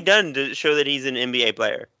 What has he done to show that he's an NBA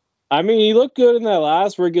player? I mean, he looked good in that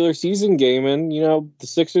last regular season game, and the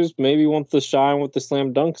Sixers maybe want to shine with the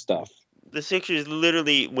slam dunk stuff. The Sixers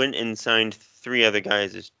literally went and signed 3 other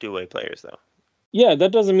guys as two-way players, though. Yeah,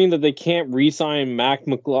 that doesn't mean that they can't re-sign Mac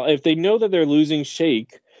McClung. If they know that they're losing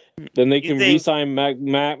Shake, then they can re-sign Mac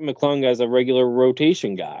McClung as a regular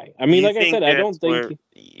rotation guy. I mean, like I said, I don't think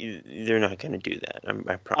they're not going to do that.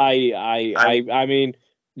 I promise. I mean,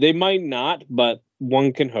 they might not, but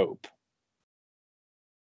one can hope.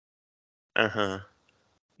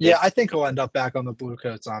 Yeah, I think he'll end up back on the Blue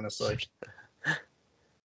Coats, honestly.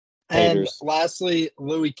 And lastly,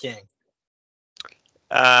 Louis King.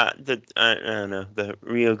 I don't know, the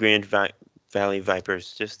Rio Grande Valley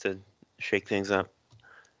Vipers, just to shake things up.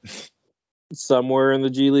 Somewhere in the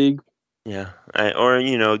G League. Yeah,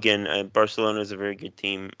 again, Barcelona is a very good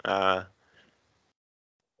team.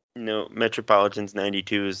 Metropolitans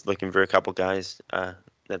 92 is looking for a couple guys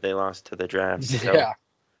that they lost to the draft. So, yeah.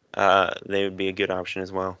 They would be a good option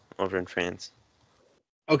as well over in France.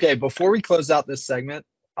 Okay, before we close out this segment,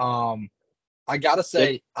 I gotta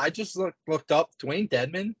say, I just looked up. Dwayne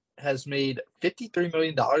Dedmon has made $53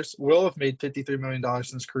 million. Will have made $53 million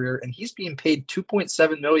in his career, and he's being paid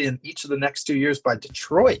 $2.7 million each of the next 2 years by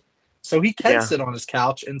Detroit. So he can sit on his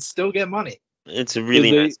couch and still get money. It's a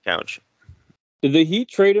really nice couch. Did the Heat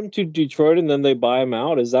trade him to Detroit and then they buy him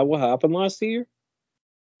out? Is that what happened last year?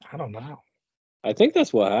 I don't know. I think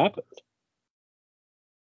that's what happened.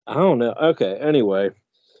 I don't know. Okay, anyway.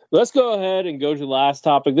 Let's go ahead and go to the last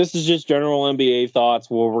topic. This is just general NBA thoughts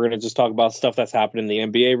where we're going to just talk about stuff that's happened in the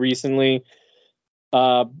NBA recently.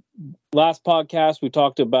 Last podcast, we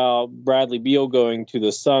talked about Bradley Beal going to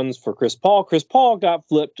the Suns for Chris Paul. Chris Paul got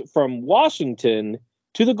flipped from Washington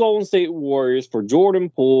to the Golden State Warriors for Jordan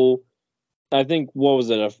Poole. I think, what was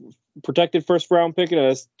it, a protected first-round pick and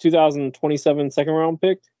a 2027 second-round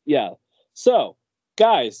pick? Yeah. So,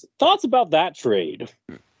 guys, thoughts about that trade?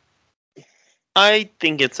 I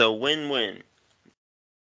think it's a win-win.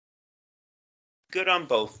 Good on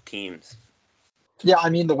both teams. Yeah, I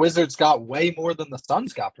mean, the Wizards got way more than the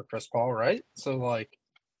Suns got for Chris Paul, right? So,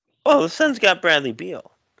 the Suns got Bradley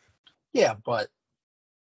Beal. Yeah, but,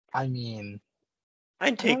 I mean...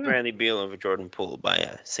 I'd take Bradley Beal over Jordan Poole by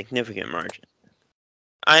a significant margin.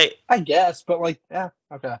 I guess, but,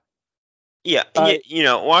 okay. Yeah,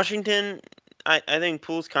 Washington... I think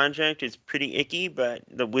Poole's contract is pretty icky, but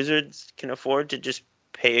the Wizards can afford to just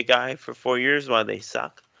pay a guy for 4 years while they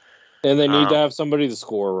suck. And they need to have somebody to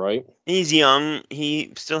score, right? He's young.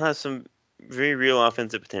 He still has some very real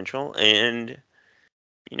offensive potential. And,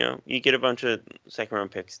 you get a bunch of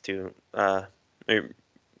second-round picks, too.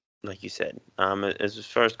 Like you said. As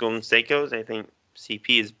far as Golden State goes, I think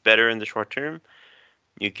CP is better in the short term.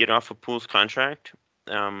 You get off of Poole's contract.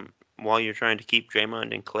 While you're trying to keep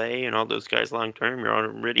Draymond and Clay and all those guys long term, you're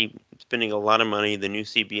already spending a lot of money. The new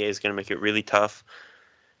CBA is going to make it really tough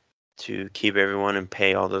to keep everyone and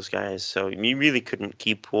pay all those guys. So you really couldn't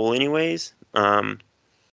keep Poole anyways.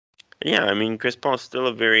 Yeah, I mean, Chris Paul's still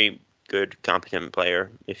a very good, competent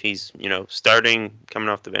player. If he's, starting, coming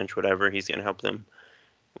off the bench, whatever, he's going to help them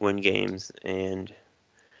win games. And,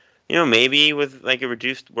 maybe with like a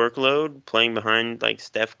reduced workload, playing behind like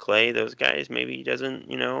Steph, Clay, those guys, maybe he doesn't,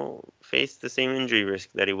 face the same injury risk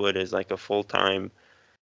that he would as like a full-time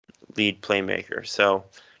lead playmaker. So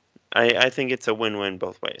I think it's a win-win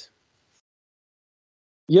both ways.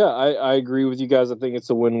 Yeah, I agree with you guys. I think it's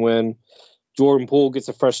a win-win. Jordan Poole gets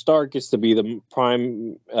a fresh start, gets to be the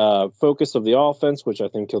prime focus of the offense, which I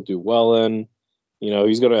think he'll do well in.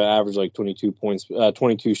 He's going to average like 22 points,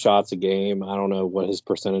 22 shots a game. I don't know what his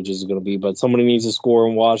percentage is going to be, but somebody needs to score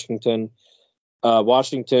in Washington.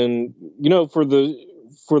 Washington, for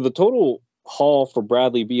the total haul for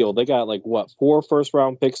Bradley Beal, they got like 4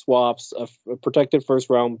 first-round pick swaps, a protected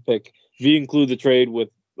first-round pick. If you include the trade with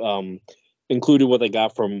included what they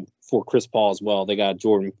got for Chris Paul as well. They got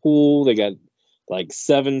Jordan Poole. They got like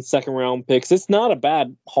 7 second-round picks. It's not a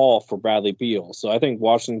bad haul for Bradley Beal. So I think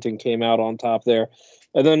Washington came out on top there.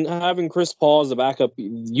 And then having Chris Paul as a backup,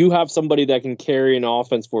 you have somebody that can carry an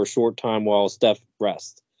offense for a short time while Steph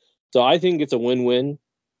rests. So I think it's a win-win.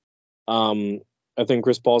 I think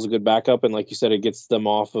Chris Paul's a good backup, and like you said, it gets them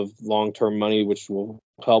off of long-term money, which will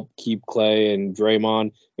help keep Clay and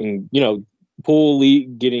Draymond. And Poole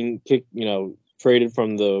getting kicked, traded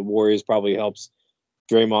from the Warriors probably helps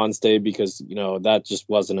Draymond stay because that just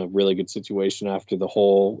wasn't a really good situation after the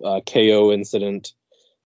whole KO incident.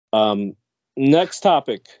 Next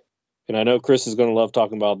topic, and I know Chris is going to love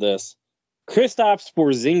talking about this. Kristaps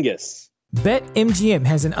Porzingis. BetMGM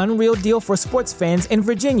has an unreal deal for sports fans in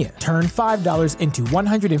Virginia. Turn $5 into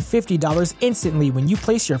 $150 instantly when you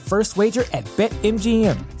place your first wager at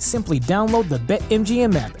BetMGM. Simply download the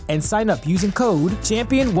BetMGM app and sign up using code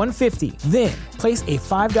Champion150. Then, place a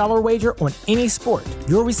 $5 wager on any sport.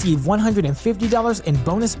 You'll receive $150 in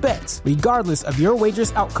bonus bets, regardless of your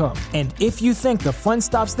wager's outcome. And if you think the fun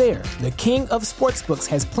stops there, the king of sportsbooks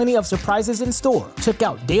has plenty of surprises in store. Check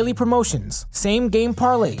out daily promotions, same-game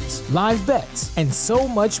parlays, live bets, and so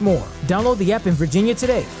much more. Download the app in Virginia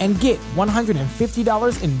today and get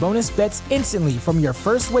 $150 in bonus bets instantly from your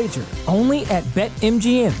first wager. Only at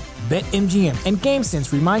BetMGM. BetMGM and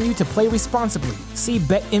GameSense remind you to play responsibly. See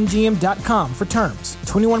BetMGM.com for terms.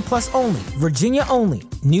 21 plus only. Virginia only.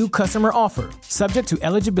 New customer offer. Subject to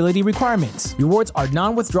eligibility requirements. Rewards are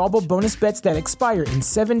non-withdrawable bonus bets that expire in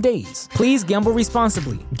 7 days. Please gamble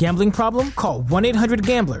responsibly. Gambling problem? Call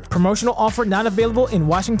 1-800-GAMBLER. Promotional offer not available in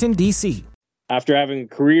Washington, D.C. After having a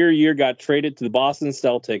career year, got traded to the Boston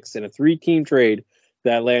Celtics in a 3-team trade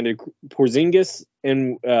that landed Porzingis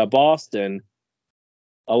in Boston,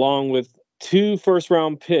 along with 2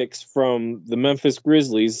 first-round picks from the Memphis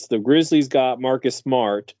Grizzlies. The Grizzlies got Marcus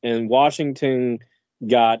Smart, and Washington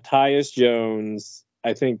got Tyus Jones.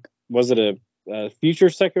 I think, was it a future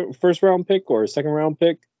first-round pick or a second-round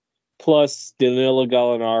pick? Plus Danilo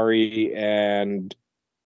Gallinari, and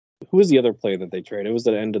who was the other player that they traded? It was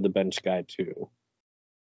the end of the bench guy, too.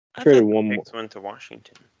 Traded one more. Went to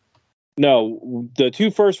Washington. No, the 2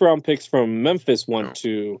 first-round picks from Memphis went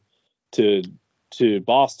to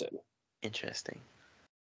Boston. Interesting.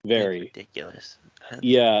 Very That's ridiculous.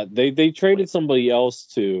 Yeah, they traded somebody else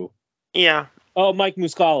to. Yeah. Oh, Mike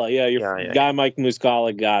Muscala. Yeah, your guy Mike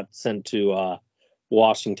Muscala got sent to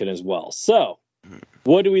Washington as well. So,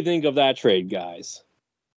 what do we think of that trade, guys?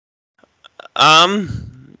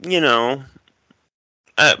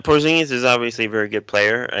 Porzingis is obviously a very good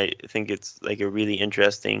player. I think it's like a really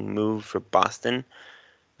interesting move for Boston.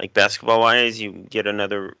 Like basketball-wise, you get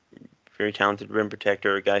another very talented rim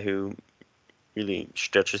protector, a guy who really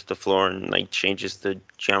stretches the floor and like changes the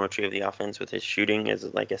geometry of the offense with his shooting as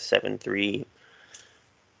like a 7'3"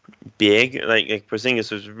 big. Like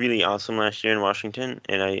Porzingis was really awesome last year in Washington,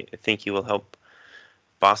 and I think he will help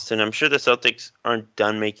Boston. I'm sure the Celtics aren't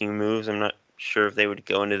done making moves. I'm not sure if they would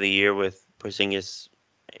go into the year with Porzingis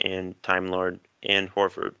and Time Lord and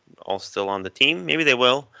Horford all still on the team. Maybe they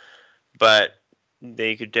will, but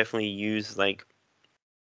they could definitely use like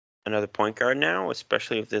another point guard now,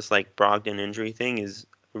 especially if this like Brogdon injury thing is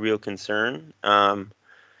a real concern. I'm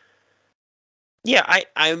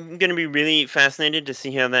going to be really fascinated to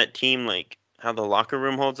see how that team, like how the locker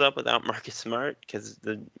room holds up without Marcus Smart, because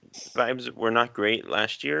the vibes were not great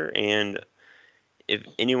last year. And if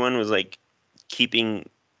anyone was like keeping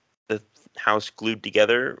the house glued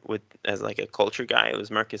together as like a culture guy, it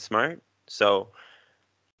was Marcus Smart. So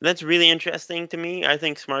that's really interesting to me. I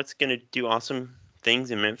think Smart's going to do awesome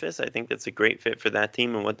things in Memphis. I think that's a great fit for that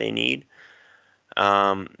team and what they need.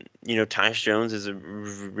 Tyus Jones is a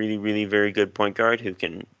really, really very good point guard who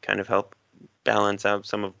can kind of help balance out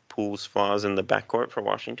some of Poole's flaws in the backcourt for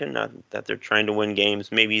Washington. Not that they're trying to win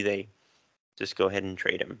games. Maybe they just go ahead and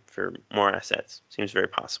trade him for more assets. Seems very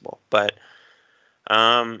possible. But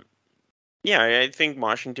yeah, I think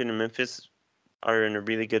Washington and Memphis are in a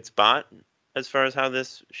really good spot as far as how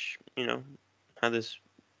this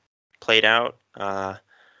played out.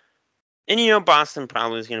 And Boston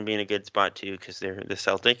probably is going to be in a good spot too because they're the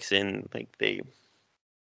Celtics and like they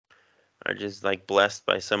are just like blessed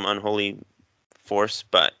by some unholy force.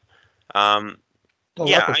 But yeah,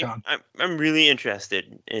 I'm really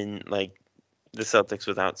interested in like the Celtics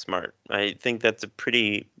without Smart. I think that's a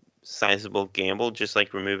pretty sizable gamble, just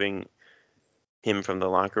like removing him from the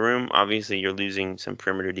locker room. Obviously, you're losing some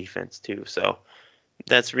perimeter defense too, so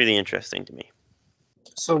that's really interesting to me.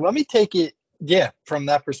 So let me take it, from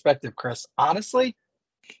that perspective, Chris. Honestly,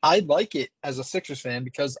 I like it as a Sixers fan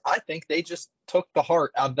because I think they just took the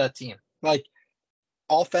heart out of that team. Like,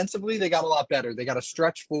 offensively, they got a lot better. They got a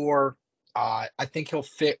stretch four. I think he'll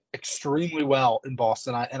fit extremely well in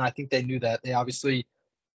Boston, and I think they knew that. They obviously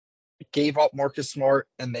gave up Marcus Smart,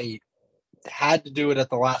 and they had to do it at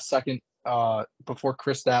the last second before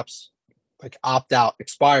Kristaps opt-out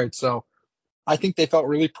expired. So I think they felt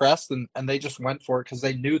really pressed, and they just went for it because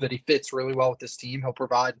they knew that he fits really well with this team. He'll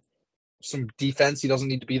provide some defense. He doesn't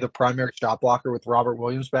need to be the primary shot blocker with Robert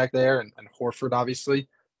Williams back there and Horford, obviously.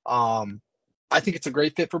 I think it's a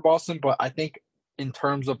great fit for Boston, but I think in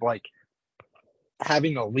terms of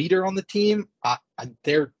having a leader on the team,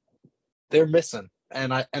 they're missing,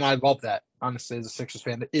 and I love that, honestly, as a Sixers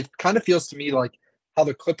fan. It kind of feels to me like how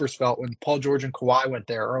the Clippers felt when Paul George and Kawhi went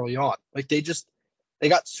there early on. Like they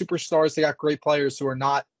got superstars, they got great players who are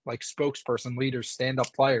not like spokesperson leaders,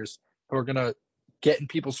 stand-up players who are gonna get in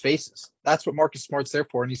people's faces. That's what Marcus Smart's there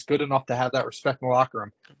for, and he's good enough to have that respect in the locker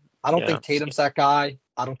room. I don't think Tatum's that guy.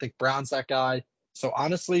 I don't think Brown's that guy. So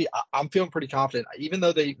honestly, I'm feeling pretty confident. Even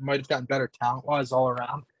though they might have gotten better talent-wise all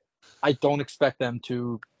around, I don't expect them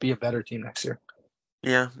to be a better team next year.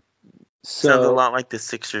 Yeah. Sounds a lot like the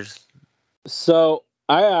Sixers. So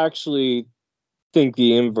I actually think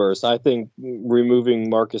the inverse. I think removing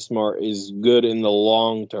Marcus Smart is good in the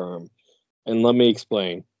long term. And let me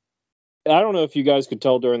explain. I don't know if you guys could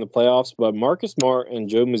tell during the playoffs, but Marcus Smart and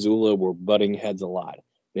Joe Mazzulla were butting heads a lot.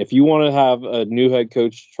 If you want to have a new head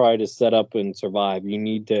coach try to set up and survive, you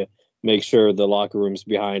need to make sure the locker room's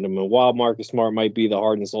behind him. And while Marcus Smart might be the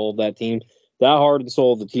heart and soul of that team, that heart and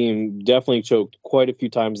soul of the team definitely choked quite a few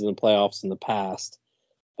times in the playoffs in the past.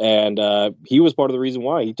 And he was part of the reason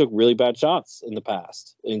why he took really bad shots in the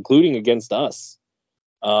past, including against us,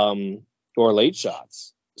 or late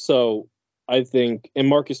shots. So I think, and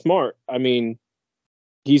Marcus Smart, I mean,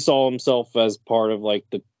 he saw himself as part of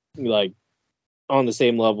on the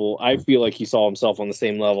same level. I feel like he saw himself on the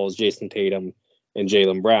same level as Jason Tatum and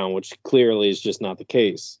Jaylen Brown, which clearly is just not the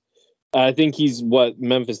case. I think he's what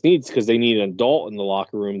Memphis needs because they need an adult in the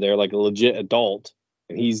locker room there, like a legit adult.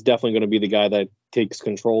 And he's definitely going to be the guy that takes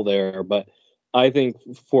control there. But I think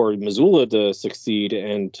for Mazzulla to succeed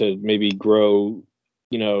and to maybe grow,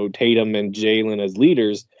 Tatum and Jaylen as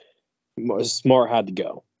leaders, Smart had to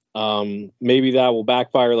go. Maybe that will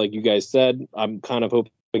backfire, like you guys said. I'm kind of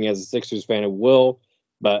hoping as a Sixers fan it will.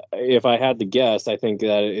 But if I had to guess, I think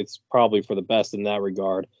that it's probably for the best in that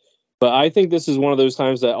regard. But I think this is one of those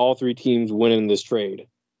times that all three teams win in this trade.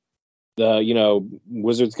 The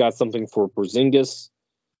Wizards got something for Porzingis.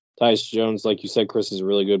 Tyus Jones, like you said, Chris, is a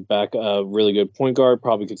really good really good point guard.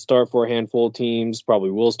 Probably could start for a handful of teams.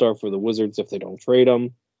 Probably will start for the Wizards if they don't trade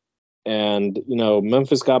him. And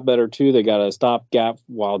Memphis got better too. They got a stopgap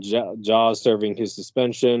while Ja is serving his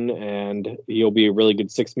suspension, and he'll be a really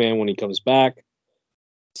good sixth man when he comes back.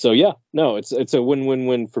 So yeah, no, it's a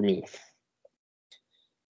win-win-win for me.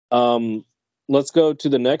 Let's go to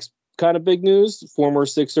the next kind of big news. Former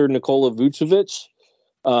Sixer Nikola Vucevic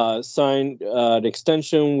signed an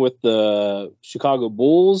extension with the Chicago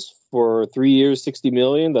Bulls for 3 years, $60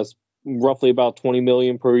 million. That's roughly about $20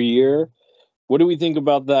 million per year. What do we think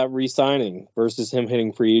about that re-signing versus him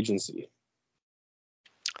hitting free agency?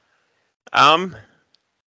 Good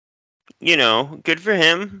for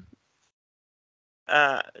him.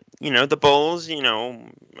 The Bulls,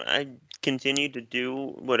 I continue to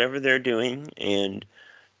do whatever they're doing, and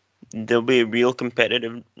they'll be a real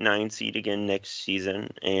competitive 9 seed again next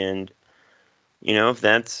season. And, if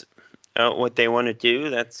that's what they want to do,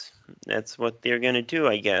 that's what they're going to do,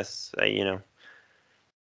 I guess.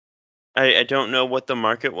 I don't know what the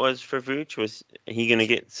market was for Vooch. Was he going to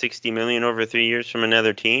get $60 million over 3 years from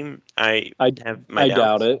another team? I have my doubts.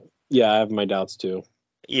 Doubt it. Yeah, I have my doubts too.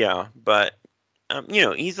 Yeah, but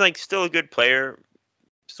he's still a good player,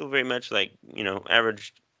 still very much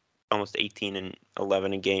average almost 18 and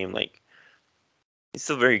 11 a game. Like, he's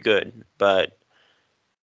still very good, but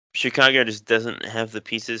Chicago just doesn't have the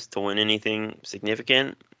pieces to win anything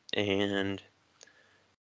significant, and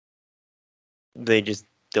they just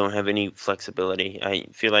don't have any flexibility. I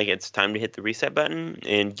feel like it's time to hit the reset button,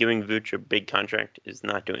 and giving Vooch a big contract is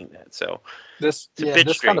not doing that. So this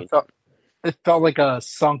kind of felt like a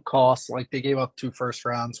sunk cost. Like they gave up 2 first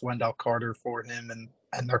rounds, Wendell Carter for him,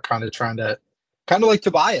 and they're kind of trying to, kind of like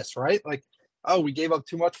Tobias, right? Like, oh, we gave up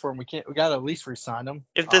too much for him. We got to at least re-sign him.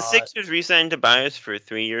 If the Sixers re-signed Tobias for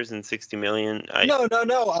 3 years and $60 million,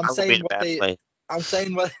 no. I'm saying so I'm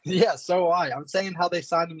saying how they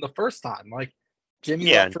signed him the first time. Like,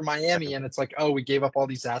 Jimmy left for Miami, and it's like, oh, we gave up all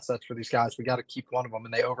these assets for these guys. We got to keep one of them,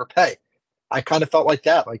 and they overpay. I kind of felt like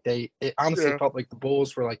that. Like it honestly felt like the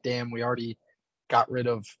Bulls were like, damn, we already got rid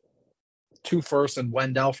of 2 firsts and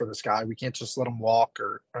Wendell for this guy. We can't just let him walk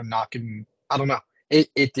or knock him. I don't know.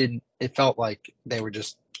 It didn't. It felt like they were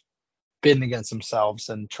just bidding against themselves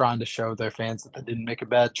and trying to show their fans that they didn't make a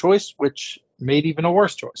bad choice, which made even a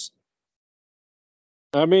worse choice.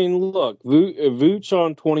 I mean, look, Vooch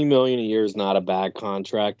on $20 million a year is not a bad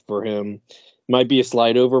contract for him. Might be a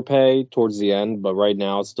slight overpay towards the end, but right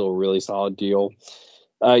now it's still a really solid deal.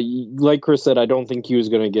 Like Chris said, I don't think he was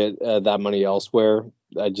going to get that money elsewhere.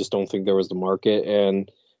 I just don't think there was the market.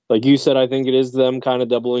 And like you said, I think it is them kind of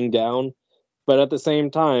doubling down. But at the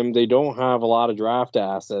same time, they don't have a lot of draft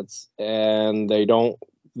assets, and they can't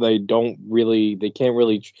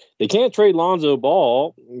trade Lonzo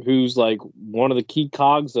Ball, who's like one of the key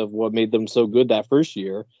cogs of what made them so good that first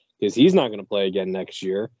year, because he's not going to play again next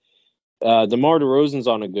year. DeMar DeRozan's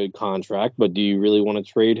on a good contract, but do you really want to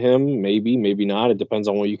trade him? Maybe, maybe not. It depends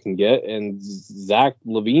on what you can get. And Zach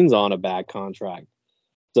LaVine's on a bad contract.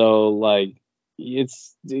 So, like,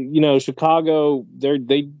 it's, Chicago,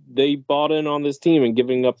 they bought in on this team, and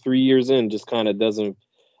giving up 3 years in just kind of doesn't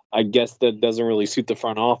really suit the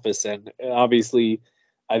front office. And obviously,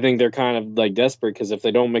 I think they're kind of like desperate, because if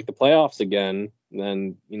they don't make the playoffs again,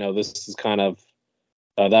 then, this is kind of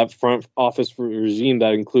that front office regime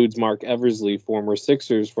that includes Mark Eversley, former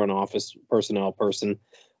Sixers front office personnel person.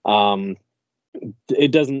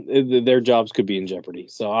 Their jobs could be in jeopardy.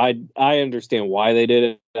 So I understand why they did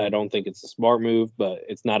it. I don't think it's a smart move, but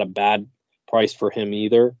it's not a bad price for him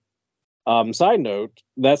either. Side note,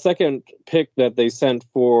 that second pick that they sent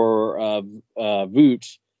for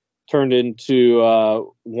Vooch turned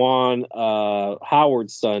into Juan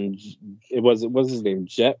Howard's son. What's his name?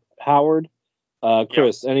 Jet Howard.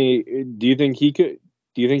 Chris, do you think he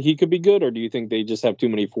could be good, or do you think they just have too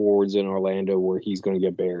many forwards in Orlando where he's going to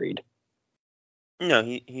get buried? No,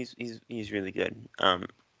 he's really good.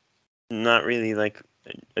 Not really like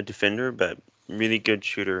a defender, but really good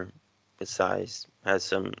shooter. His size, has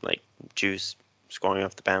some like juice, scoring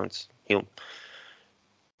off the bounce.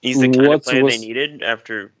 He's the kind of player they needed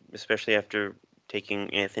especially after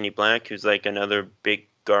taking Anthony Black, who's like another big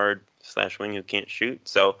guard / wing who can't shoot.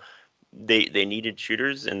 So they needed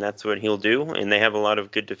shooters, and that's what he'll do. And they have a lot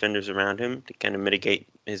of good defenders around him to kind of mitigate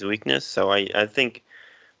his weakness. So I think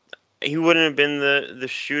he wouldn't have been the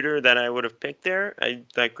shooter that I would have picked there. I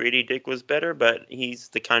thought Grady Dick was better, but he's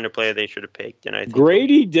the kind of player they should have picked. And I think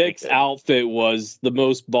Grady Dick's outfit was the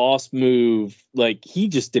most boss move. Like, he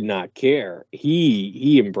just did not care.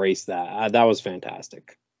 He embraced that. That was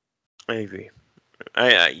fantastic. I agree.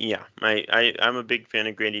 I'm a big fan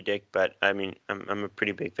of Grady Dick, but I mean, I'm a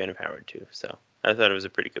pretty big fan of Howard too. So I thought it was a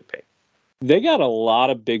pretty good pick. They got a lot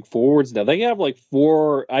of big forwards now. They have like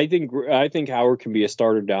 4. I think Howard can be a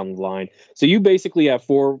starter down the line. So you basically have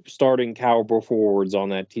 4 starting caliber forwards on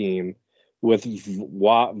that team, with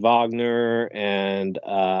Wagner and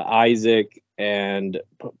Isaac and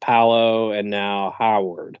Paolo and now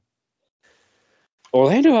Howard.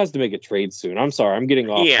 Orlando has to make a trade soon. I'm sorry, I'm getting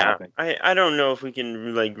off topic. I don't know if we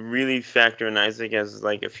can like really factor in Isaac as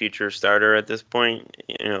like a future starter at this point.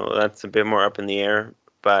 That's a bit more up in the air.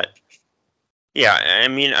 But yeah, I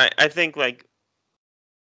mean, I think like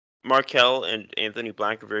Markelle and Anthony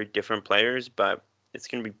Black are very different players, but it's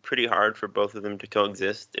going to be pretty hard for both of them to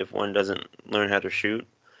coexist if one doesn't learn how to shoot.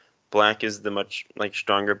 Black is the much like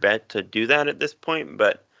stronger bet to do that at this point,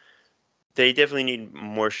 but they definitely need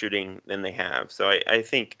more shooting than they have. So I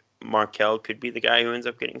think Markelle could be the guy who ends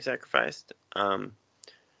up getting sacrificed.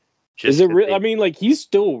 Is it real? I mean, like, he's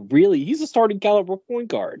a starting caliber point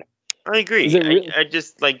guard. I agree. I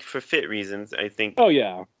just like for fit reasons, I think. Oh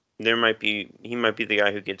yeah. He might be the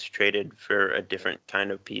guy who gets traded for a different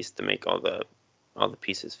kind of piece to make all the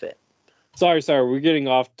pieces fit. Sorry, we're getting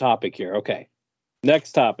off topic here. Okay.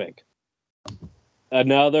 Next topic.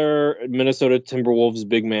 Another Minnesota Timberwolves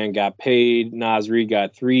big man got paid. Nasri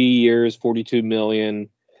got 3 years, $42 million.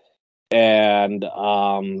 And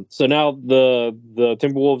so now the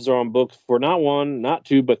Timberwolves are on books for not one, not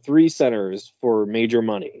two, but 3 centers for major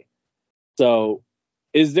money. So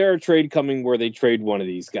is there a trade coming where they trade one of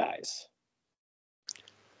these guys?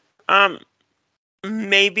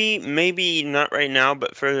 Maybe not right now,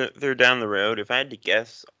 but further down the road. If I had to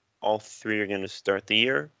guess, all 3 are going to start the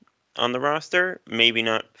year on the roster. Maybe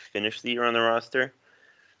not finish the year on the roster.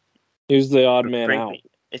 Who's the odd man out?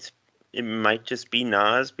 It might just be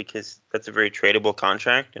Nas, because that's a very tradable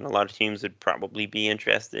contract, and a lot of teams would probably be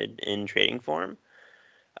interested in trading for him.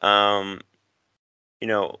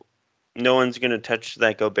 No one's going to touch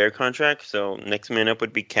that Gobert contract, so next man up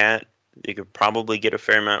would be Cat. They could probably get a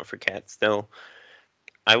fair amount for Cat still.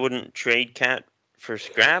 I wouldn't trade Cat for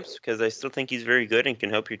scraps, because I still think he's very good and can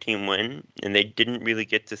help your team win, and they didn't really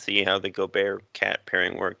get to see how the Gobert-Cat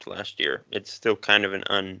pairing worked last year. It's still kind of an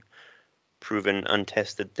unproven,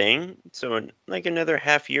 untested thing. So like another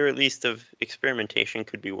half year at least of experimentation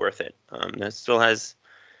could be worth it. That still has,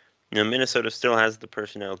 Minnesota still has the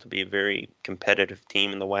personnel to be a very competitive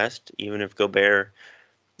team in the West, even if Gobert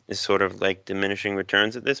is sort of like diminishing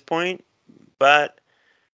returns at this point. But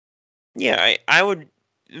yeah, I would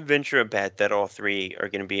venture a bet that all 3 are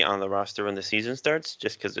going to be on the roster when the season starts,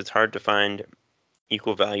 just because it's hard to find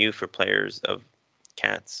equal value for players of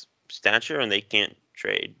Cat's stature, and they can't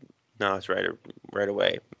trade Nas right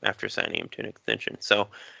away after signing him to an extension. So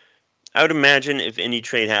I would imagine if any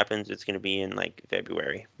trade happens, it's going to be in like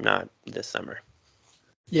February, not this summer.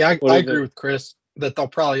 Yeah, I agree with Chris that they'll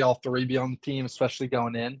probably all 3 be on the team, especially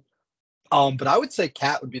going in. But I would say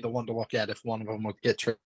Cat would be the one to look at if one of them would get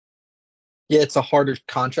traded. Yeah, it's a harder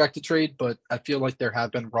contract to trade, but I feel like there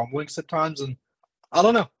have been rumblings at times, and I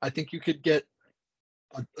don't know. I think you could get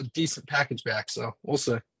a decent package back, so we'll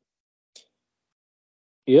see.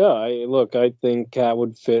 Yeah, I think Cat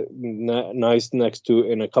would fit nice next to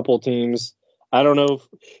in a couple teams. I don't know if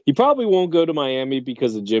he probably won't go to Miami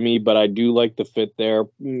because of Jimmy, but I do like the fit there.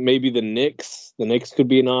 Maybe the Knicks. The Knicks could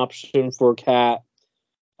be an option for Cat.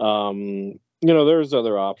 There's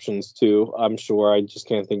other options too. I'm sure. I just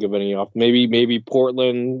can't think of any off. Maybe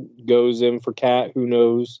Portland goes in for Cat. Who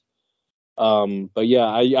knows? But yeah,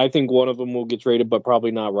 I think one of them will get traded, but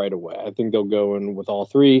probably not right away. I think they'll go in with all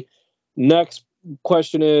 3. Next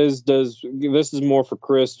question is, this is more for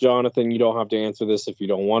Chris, Jonathan, you don't have to answer this if you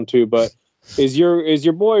don't want to, but is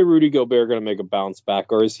your boy Rudy Gobert going to make a bounce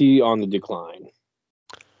back, or is he on the decline?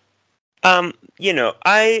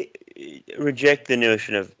 I reject the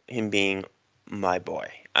notion of him being my boy.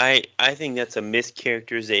 I think that's a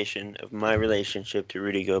mischaracterization of my relationship to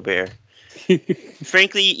Rudy Gobert.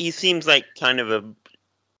 Frankly, he seems like kind of a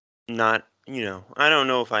not, I don't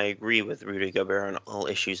know if I agree with Rudy Gobert on all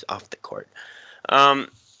issues off the court.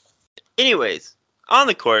 Anyways, on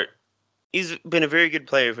the court, he's been a very good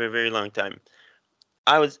player for a very long time.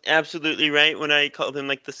 I was absolutely right when I called him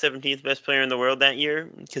like the 17th best player in the world that year,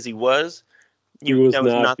 because he was. That was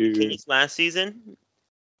not the case last season.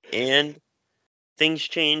 And things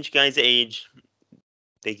change, guys age,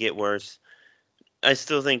 they get worse. I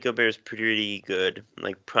still think Gobert's pretty good,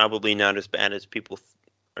 like probably not as bad as people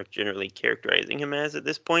are generally characterizing him as at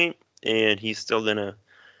this point, and he's still going to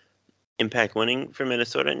impact winning for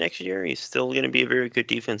Minnesota next year. He's still going to be a very good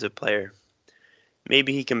defensive player.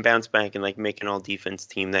 Maybe he can bounce back and like make an all-defense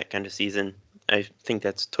team that kind of season. I think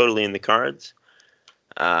that's totally in the cards.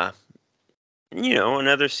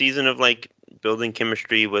 Another season of like building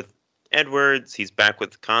chemistry with Edwards. He's back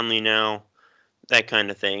with Conley now, that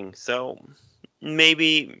kind of thing. So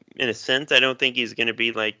maybe in a sense, I don't think he's going to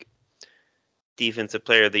be like defensive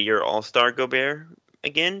player of the year all-star Gobert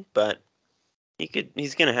again, but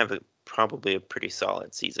he's going to have probably a pretty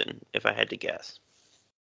solid season if I had to guess.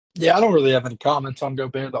 Yeah, I don't really have any comments on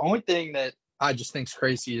Gobert. The only thing that I just think is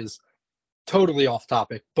crazy is totally off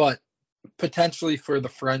topic, but potentially for the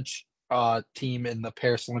French team in the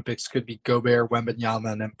Paris Olympics could be Gobert,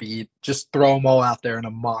 Wembanyama, and Embiid. Just throw them all out there in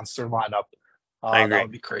a monster lineup. I agree. That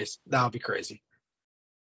would be crazy. That would be crazy.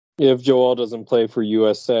 If Joel doesn't play for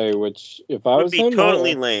USA, which if I was him, would be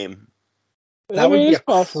totally lame. That would be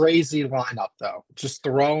a crazy lineup, though. Just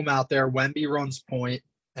throw them out there. Wemby runs point,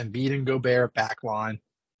 Embiid and Gobert back line.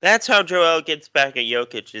 That's how Joel gets back at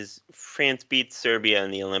Jokic, is France beats Serbia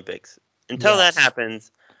in the Olympics. Until that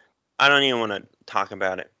happens, I don't even want to talk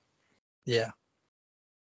about it. Yeah.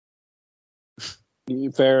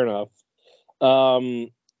 Fair enough.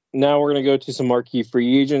 Now we're going to go to some marquee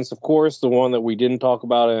free agents. Of course, the one that we didn't talk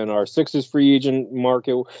about in our Sixers free agent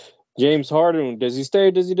market, James Harden. Does he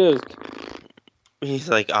stay? Does he? He's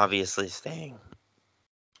like obviously staying.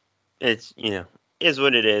 it's, is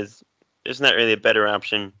what it is. There's not really a better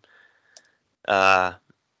option. I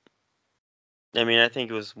think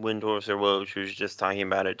it was Windhorst or Woj who was just talking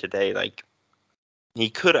about it today. Like, he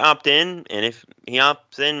could opt in, and if he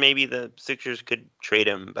opts in, maybe the Sixers could trade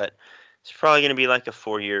him. But it's probably going to be like a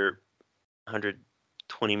 4-year,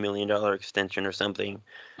 $120 million extension or something.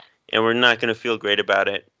 And we're not going to feel great about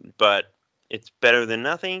it. But it's better than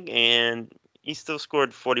nothing, and he still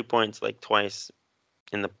scored 40 points like twice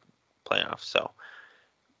in the playoffs. So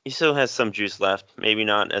he still has some juice left. Maybe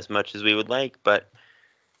not as much as we would like, but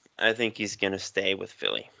I think he's going to stay with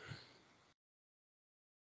Philly.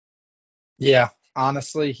 Yeah,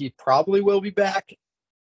 honestly, he probably will be back.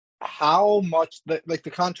 How much,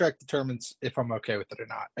 the contract determines if I'm okay with it or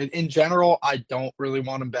not. In general, I don't really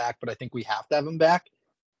want him back, but I think we have to have him back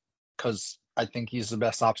because I think he's the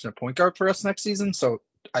best option at point guard for us next season. So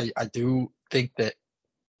I do think that,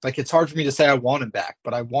 it's hard for me to say I want him back,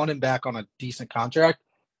 but I want him back on a decent contract.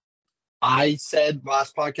 I said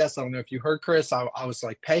last podcast, I don't know if you heard, Chris, I was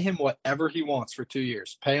like, pay him whatever he wants for 2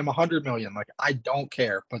 years. Pay him $100 million. Like, I don't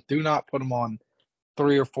care, but do not put him on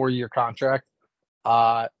 3 or 4 year contract.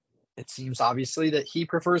 It seems obviously that he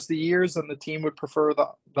prefers the years and the team would prefer the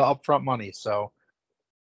upfront money. So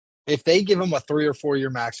if they give him a 3 or 4 year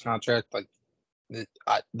max contract,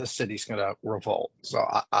 the city's going to revolt. So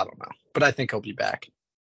I don't know, but I think he'll be back.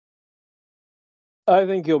 I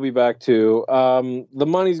think he'll be back too. The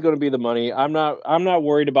money's going to be the money. I'm not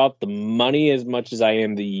worried about the money as much as I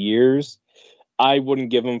am the years. I wouldn't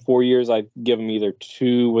give him 4 years. I'd give him either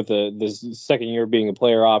 2 with the second year being a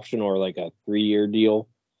player option or like a 3-year deal.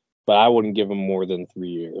 But I wouldn't give him more than 3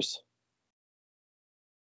 years.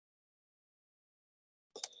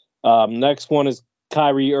 Next one is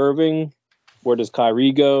Kyrie Irving. Where does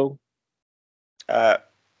Kyrie go?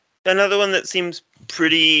 Another one that seems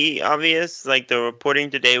pretty obvious. Like, the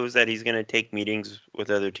reporting today was that he's going to take meetings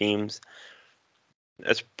with other teams.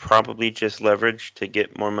 That's probably just leverage to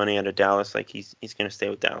get more money out of Dallas. Like, he's going to stay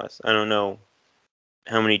with Dallas. I don't know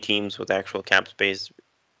how many teams with actual cap space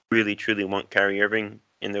really truly want Kyrie Irving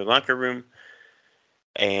in their locker room.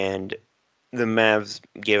 And the Mavs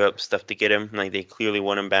gave up stuff to get him. Like, they clearly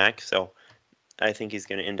want him back. So I think he's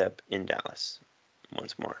going to end up in Dallas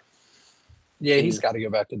once more. Yeah, he's got to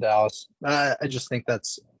go back to Dallas. I just think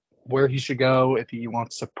that's where he should go if he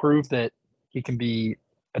wants to prove that he can be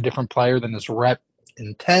a different player than his rep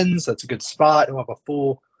in 10s. That's a good spot. He'll have a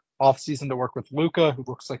full offseason to work with Luka, who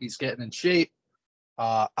looks like he's getting in shape.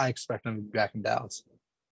 I expect him to be back in Dallas.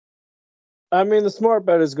 I mean, the smart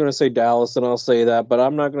bet is going to say Dallas, and I'll say that, but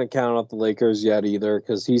I'm not going to count out the Lakers yet either,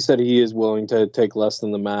 because he said he is willing to take less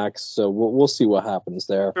than the max, so we'll see what happens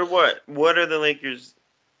there. For what? What are the Lakers?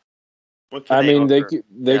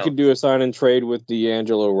 They could do a sign and trade with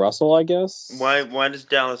D'Angelo Russell, I guess. Why does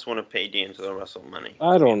Dallas want to pay D'Angelo Russell money?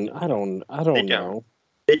 I don't know.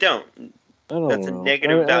 They don't. That's a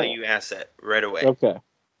negative value asset right away. Okay.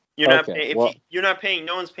 You're not paying.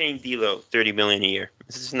 No one's paying D'Lo $30 million a year.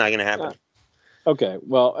 This is not going to happen. Okay.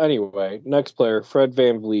 Well, anyway, next player, Fred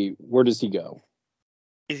VanVleet. Where does he go?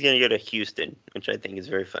 He's going to go to Houston, which I think is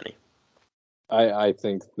very funny. I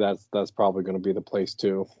think that's probably going to be the place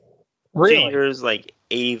too. Really? 2 years, like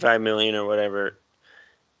 $85 million or whatever.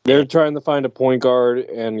 They're trying to find a point guard,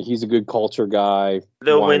 and he's a good culture guy.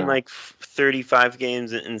 They'll win like 35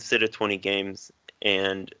 games instead of 20 games,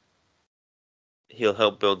 and he'll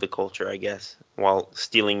help build the culture, I guess, while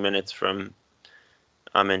stealing minutes from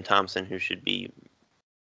Amen Thompson, who should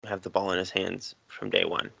have the ball in his hands from day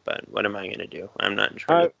one. But what am I going to do? I'm not in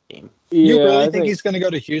charge of the team. You really think he's going to go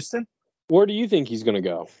to Houston? Where do you think he's going to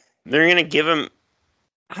go? They're going to give him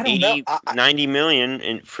 $90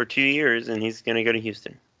 million for 2 years, and he's going to go to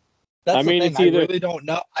Houston. That's the thing. I really don't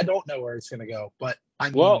know. I don't know where it's going to go, but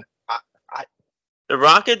the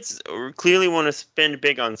Rockets clearly want to spend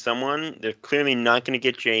big on someone. They're clearly not going to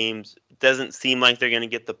get James. It doesn't seem like they're going to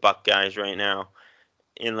get the Buck guys right now.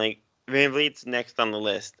 And VanVleet's next on the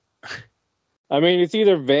list. I mean, it's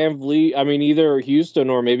either either Houston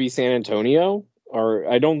or maybe San Antonio. Or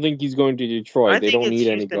I don't think he's going to Detroit. They don't need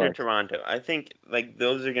any guards. Houston or Toronto. I think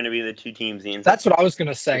those are going to be the 2 teams. That's what I was going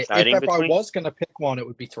to say. If I was going to pick one, it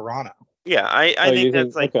would be Toronto. Yeah, I think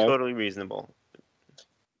that's totally reasonable.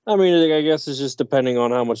 I mean, I guess it's just depending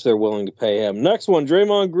on how much they're willing to pay him. Next one,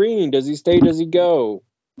 Draymond Green. Does he stay? Does he go?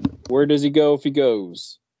 Where does he go if he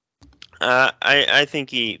goes? I think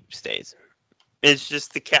he stays. It's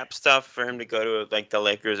just the cap stuff for him to go to the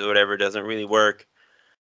Lakers or whatever doesn't really work.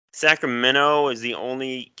 Sacramento is the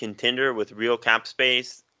only contender with real cap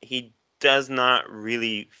space. He does not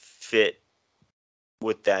really fit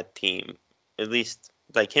with that team. At least,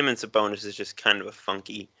 him and Sabonis is just kind of a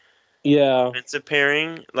funky Yeah. offensive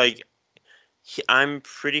pairing. Like, I'm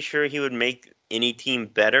pretty sure he would make any team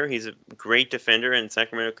better. He's a great defender, and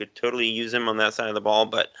Sacramento could totally use him on that side of the ball,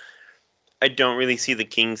 but I don't really see the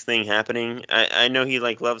Kings thing happening. I know he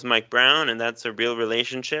loves Mike Brown, and that's a real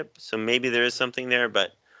relationship, so maybe there is something there,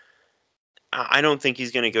 but I don't think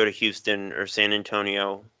he's going to go to Houston or San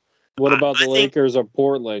Antonio. What about the Lakers or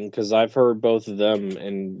Portland? Because I've heard both of them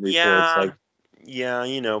in reports.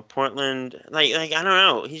 Yeah, Portland. I don't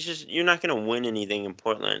know. You're not going to win anything in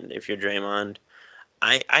Portland if you're Draymond.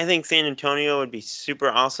 I think San Antonio would be super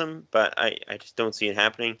awesome, but I just don't see it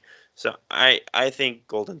happening. So I think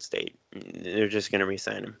Golden State, they're just going to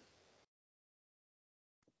re-sign him.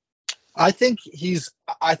 I think he's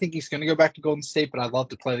going to go back to Golden State, but I'd love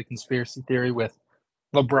to play the conspiracy theory with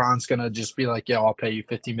LeBron's going to just be like, "Yo, I'll pay you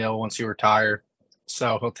 $50 million once you retire."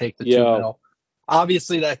 So he'll take the $2 million.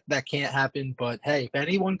 Obviously, that can't happen, but hey, if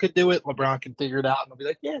anyone could do it, LeBron can figure it out, and he'll be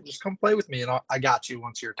like, "Yeah, just come play with me, and I got you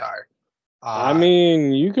once you retire." I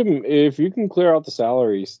mean, if you can clear out the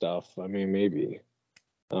salary stuff. I mean, maybe.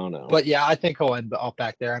 I don't know. But yeah, I think he'll end up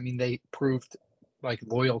back there. I mean, they proved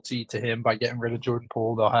loyalty to him by getting rid of Jordan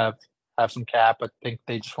Poole. They'll have some cap. I think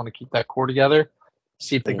they just want to keep that core together.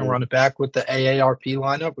 See if they can run it back with the AARP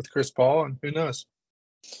lineup with Chris Paul, and who knows.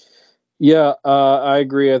 Yeah, I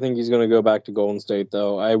agree. I think he's going to go back to Golden State,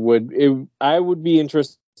 though. I would be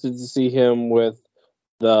interested to see him with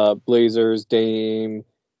the Blazers, Dame,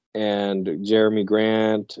 and Jeremy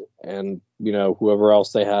Grant, and whoever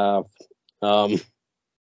else they have.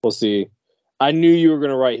 We'll see. I knew you were going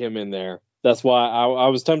to write him in there. That's why I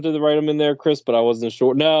was tempted to write him in there, Chris, but I wasn't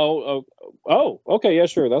sure. No. Oh, okay. Yeah,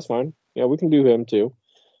 sure. That's fine. Yeah, we can do him too.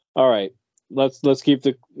 All right. Let's keep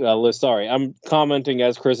the list. Sorry, I'm commenting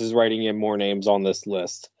as Chris is writing in more names on this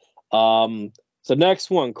list. So next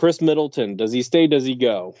one, Chris Middleton. Does he stay? Does he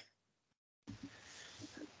go?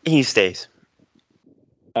 He stays.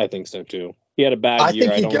 I think so too. He had a bad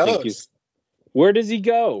year. I don't think he's. Where does he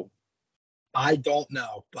go? I don't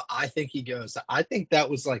know, but I think he goes. I think that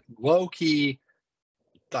was low key,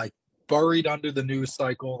 buried under the news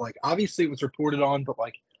cycle. Obviously it was reported on, but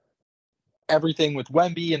everything with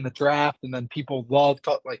Wemby and the draft, and then people love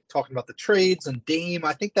talking about the trades and Dame.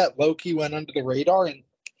 I think that low key went under the radar, and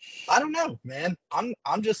I don't know, man.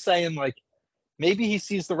 I'm just saying, maybe he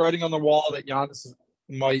sees the writing on the wall that Giannis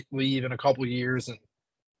might leave in a couple years, and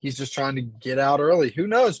he's just trying to get out early. Who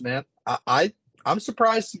knows, man? I'm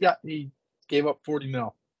surprised he gave up $40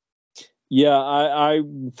 million. Yeah, I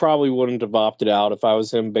probably wouldn't have opted out if I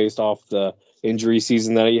was him based off the injury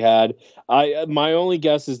season that he had. My only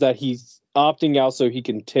guess is that he's opting out so he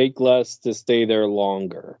can take less to stay there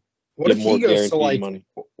longer. What if he goes to money.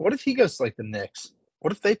 What if he goes to the Knicks?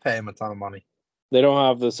 What if they pay him a ton of money? They don't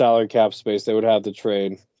have the salary cap space. They would have to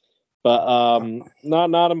trade. But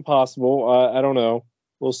not impossible. I don't know.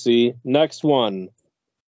 We'll see. Next one.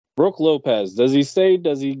 Brook Lopez. Does he stay?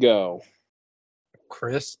 Does he go?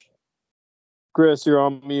 Chris, you're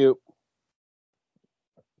on mute.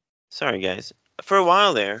 Sorry, guys. For a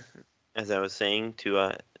while there, as I was saying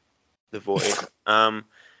to the void, it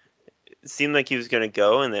seemed like he was going to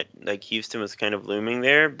go, and that Houston was kind of looming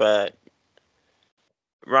there. But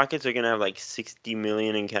Rockets are going to have $60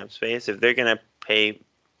 million in cap space. If they're going to pay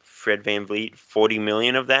Fred VanVleet $40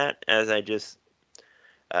 million of that, as I just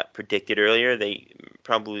predicted earlier, they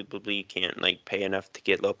probably can't pay enough to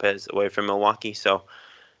get Lopez away from Milwaukee. So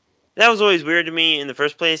that was always weird to me in the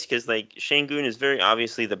first place, because Şengün is very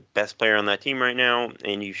obviously the best player on that team right now,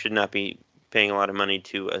 and you should not be paying a lot of money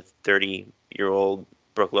to a 30-year-old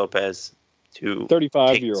Brook Lopez to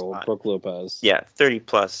 35-year-old Brook Lopez. Yeah, 30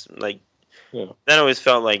 plus. That always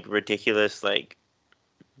felt ridiculous. I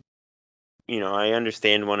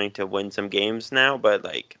understand wanting to win some games now, but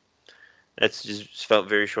that's just felt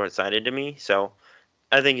very short-sighted to me. So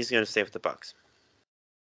I think he's going to stay with the Bucks.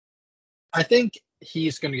 I think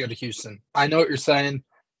he's going to go to Houston. I know what you're saying.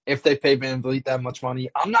 If they pay VanVleet that much money,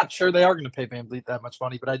 I'm not sure they are going to pay VanVleet that much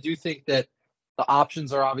money, but I do think that the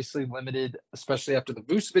options are obviously limited, especially after the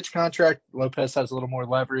Vucevic contract. Lopez has a little more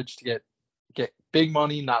leverage to get big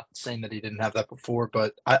money. Not saying that he didn't have that before,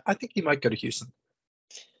 but I think he might go to Houston.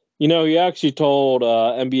 He actually told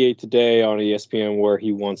NBA Today on ESPN where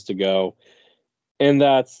he wants to go, and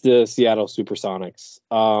that's the Seattle Supersonics.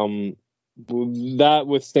 That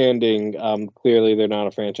withstanding, clearly they're not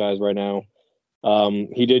a franchise right now.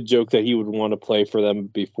 He did joke that he would want to play for them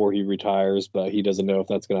before he retires, but he doesn't know if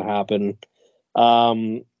that's going to happen.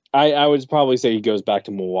 I would probably say he goes back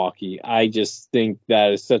to Milwaukee. I just think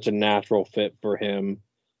that is such a natural fit for him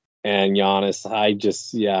and Giannis. I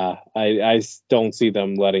don't see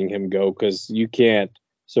them letting him go, because you can't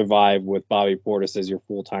survive with Bobby Portis as your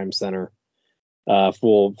full-time center,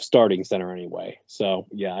 full starting center anyway. So,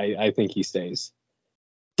 yeah, I think he stays.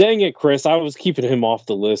 Dang it, Chris. I was keeping him off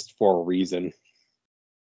the list for a reason.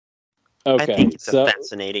 Okay. I think it's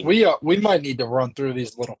fascinating. We might need to run through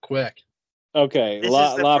these a little quick. Okay, This a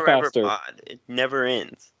is the lot forever faster. pod. It never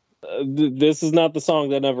ends. This is not the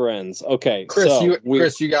song that never ends. Okay, Chris, so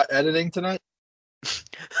you got editing tonight?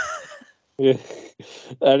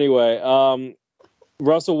 Anyway,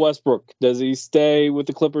 Russell Westbrook, does he stay with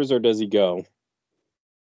the Clippers or does he go?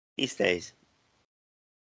 He stays.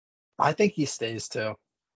 I think he stays too.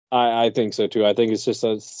 I think so too. I think it's just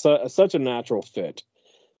such a natural fit.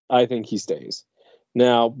 I think he stays.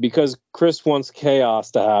 Now, because Chris wants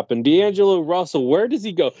chaos to happen, D'Angelo Russell, where does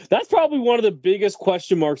he go? That's probably one of the biggest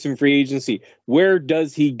question marks in free agency. Where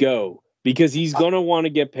does he go? Because he's going to want to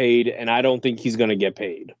get paid, and I don't think he's going to get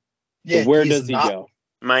paid. Yeah, so where does he go?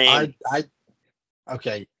 Miami.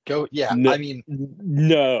 Okay, go. Yeah, no, I mean,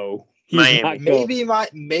 no. Miami.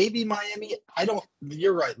 Maybe Miami.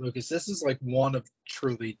 You're right, Lucas. This is like one of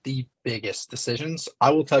truly the biggest decisions.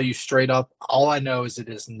 I will tell you straight up. All I know is it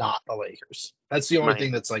is not the Lakers. That's the only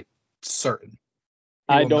thing that's like certain.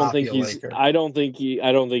 I don't think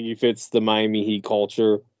he fits the Miami Heat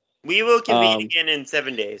culture. We will convene again in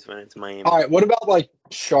 7 days when it's Miami. All right. What about like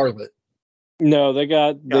Charlotte? No, they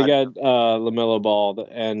got LaMelo Ball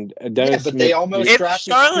and Dennis. Yeah, but they almost if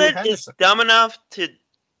drafted Charlotte is dumb enough to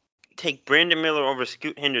take Brandon Miller over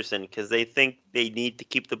Scoot Henderson because they think they need to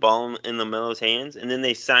keep the ball in LaMelo's hands, and then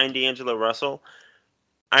they sign D'Angelo Russell,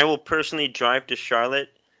 I will personally drive to Charlotte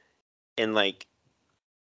and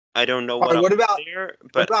I don't know what. What about there,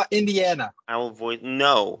 but what about Indiana? I will avoid.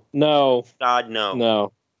 No. God, no.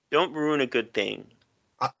 No. Don't ruin a good thing.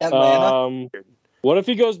 Atlanta. What if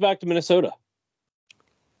he goes back to Minnesota?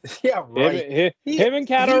 Yeah, right. Him and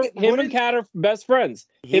Cat are best friends.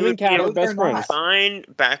 Him and Cat are best friends. Fine,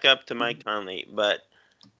 back up to Mike Conley, but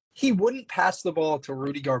he wouldn't pass the ball to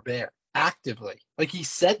Rudy Gobert actively. Like he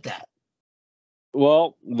said that.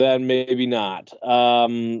 Well, then maybe not.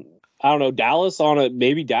 I don't know. Dallas on it.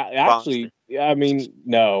 Maybe actually. I mean,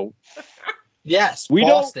 no. Yes, we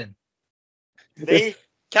Boston. They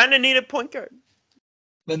kind of need a point guard.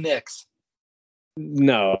 The Knicks.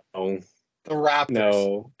 No. The Raptors.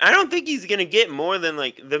 No. I don't think he's going to get more than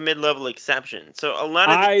the mid-level exception. So a lot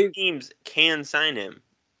of these teams can sign him.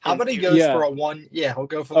 How about he goes for a one? Yeah, he'll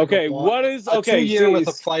go for a 2-year with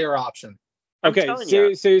a player option.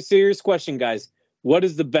 Okay, serious question, guys. What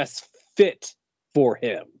is the best fit for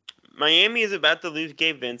him? Miami is about to lose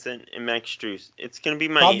Gabe Vincent and Max Strus. It's going to be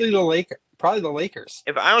Miami. Probably the Lakers.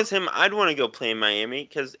 If I was him, I'd want to go play in Miami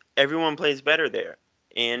because everyone plays better there.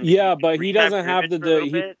 And yeah, but he doesn't have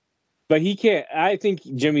but he can't. I think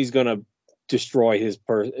Jimmy's going to destroy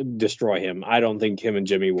him. I don't think him and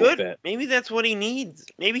Jimmy will fit. Maybe that's what he needs.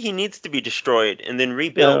 Maybe he needs to be destroyed and then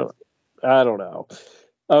rebuild. I don't know.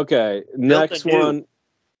 Okay, next one.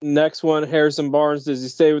 Harrison Barnes. Does he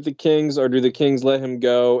stay with the Kings or do the Kings let him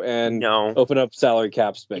go and open up salary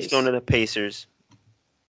cap space? He's going to the Pacers.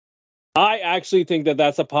 I actually think that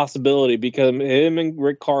that's a possibility because him and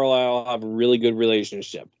Rick Carlisle have a really good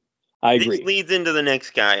relationship. I agree. This leads into the next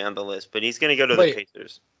guy on the list, but he's going to go to the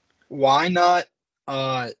Pacers. Why not?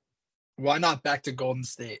 Why not back to Golden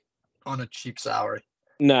State on a cheap salary?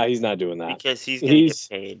 No, he's not doing that because he's going to get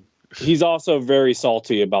paid. He's also very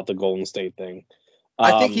salty about the Golden State thing.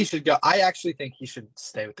 I think he should go. I actually think he should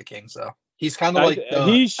stay with the Kings, though. He's kind of like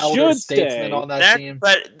the elder statesman on that team.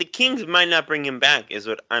 But the Kings might not bring him back, is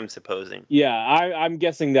what I'm supposing. Yeah, I'm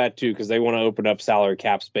guessing that too because they want to open up salary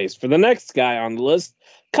cap space for the next guy on the list,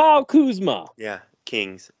 Kyle Kuzma. Yeah,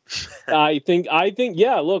 Kings. I think.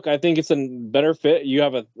 Yeah, look, I think it's a better fit. You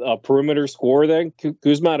have a perimeter scorer then.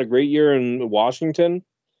 Kuzma had a great year in Washington.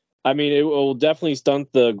 I mean, it will definitely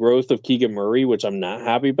stunt the growth of Keegan Murray, which I'm not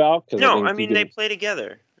happy about. They play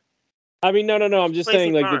together. I mean, no. I'm just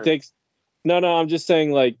saying, it takes. No, I'm just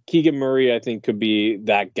saying, Keegan Murray, I think, could be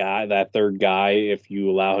that guy, that third guy, if you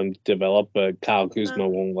allow him to develop. But Kyle Kuzma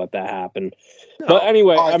won't let that happen. No. But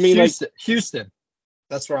anyway, I mean, Houston.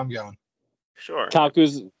 That's where I'm going. Sure. Kyle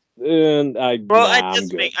Kuzma. I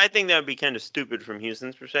think that would be kind of stupid from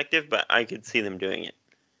Houston's perspective, but I could see them doing it.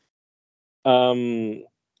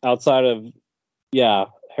 Outside of,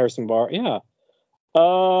 Harrison Barnes,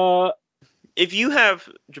 if you have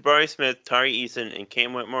Jabari Smith, Tari Eason, and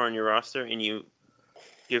Cam Whitmore on your roster, and you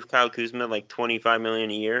give Kyle Kuzma $25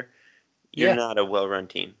 million a year, you're not a well-run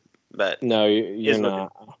team. But no, you're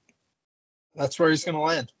not. That's where he's going to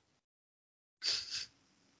land.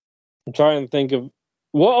 I'm trying to think of.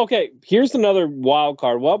 Well, okay. Here's another wild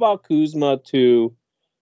card. What about Kuzma to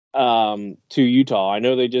to Utah. I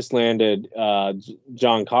know they just landed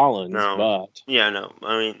John Collins, but no.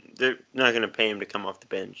 I mean, they're not going to pay him to come off the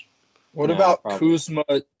bench. What about Kuzma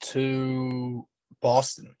to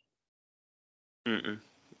Boston? Mm-mm.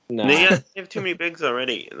 No. They have too many bigs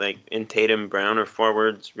already. Like, in Tatum, Brown, or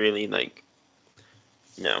forwards, really, like,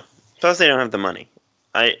 no. Plus, they don't have the money.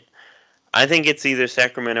 I think it's either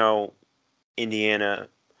Sacramento, Indiana,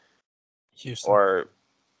 Houston, or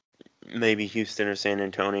maybe Houston or San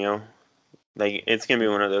Antonio. Like, it's going to be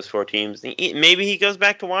one of those 4 teams. Maybe he goes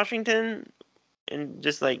back to Washington and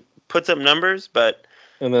just, like, puts up numbers, but...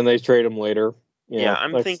 And then they trade him later. Yeah,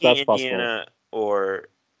 I'm thinking Indiana or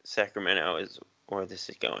Sacramento is where this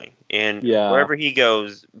is going. And wherever he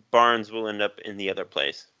goes, Barnes will end up in the other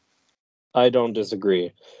place. I don't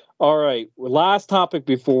disagree. All right, last topic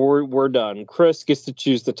before we're done. Chris gets to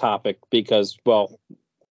choose the topic because, well,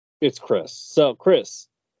 it's Chris. So, Chris,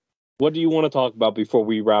 what do you want to talk about before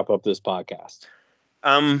we wrap up this podcast?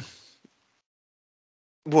 Well,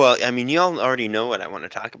 I mean, y'all already know what I want to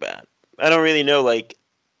talk about. I don't really know, like,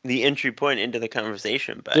 the entry point into the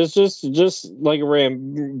conversation, but just like a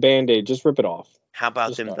Band-Aid, just rip it off. How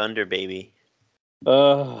about them Thunder, baby?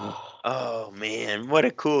 Oh man, what a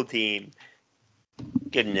cool team.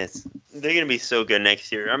 Goodness. They're going to be so good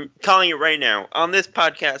next year. I'm calling it right now on this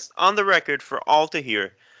podcast, on the record for all to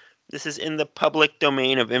hear. This is in the public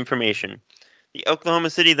domain of information. The Oklahoma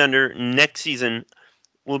City Thunder next season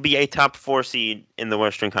will be a top 4 seed in the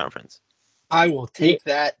Western Conference. I will take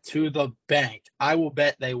that to the bank. I will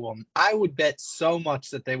bet they will. I would bet so much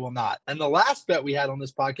that they will not. And the last bet we had on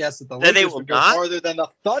this podcast that the Lakers would go farther than the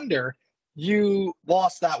Thunder, you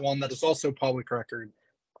lost that one. That is also public record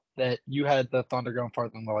that you had the Thunder going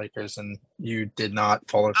farther than the Lakers, and you did not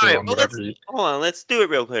follow through on whatever. Hold on, let's do it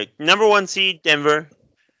real quick. Number 1 seed, Denver.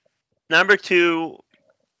 Number 2,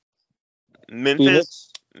 Memphis. Phoenix.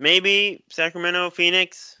 Maybe Sacramento,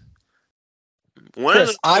 Phoenix.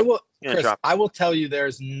 Chris, I will tell you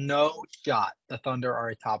there's no shot the Thunder are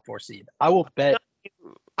a top 4 seed. I will bet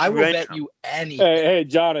you anything. Hey,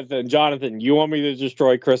 Jonathan, you want me to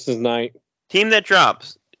destroy Chris's night? Team that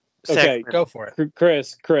drops. Okay, go for it.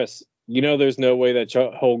 Chris, you know there's no way that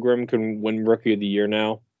Holmgren can win Rookie of the Year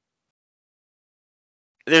now?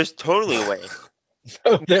 There's totally a way.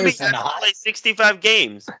 There's not. Play 65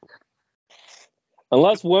 games.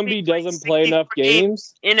 Unless Wemby doesn't play enough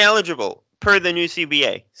games. Ineligible per the new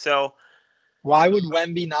CBA. So why would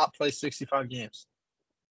Wemby not play 65 games?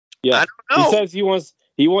 Yeah, I don't know. He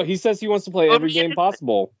says he wants to play every game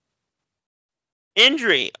possible.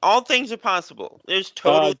 Injury, all things are possible. There's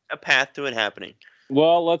totally a path to it happening.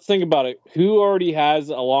 Well, let's think about it. Who already has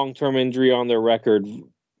a long-term injury on their record,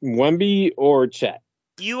 Wemby or Chet?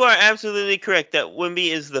 You are absolutely correct that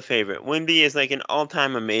Wemby is the favorite. Wemby is like an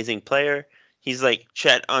all-time amazing player. He's like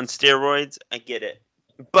Chet on steroids. I get it.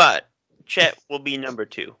 But Chet will be number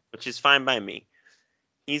 2, which is fine by me.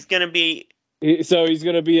 He's going to be... So he's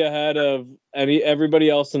going to be ahead of everybody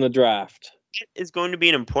else in the draft. Chet is going to be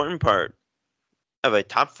an important part of a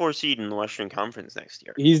top 4 seed in the Western Conference next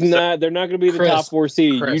year. He's not. They're not going to be the top 4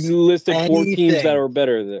 seed. You listed 4 teams that are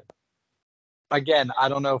better than. Again, I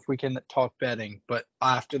don't know if we can talk betting, but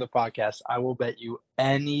after the podcast, I will bet you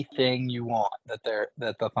anything you want that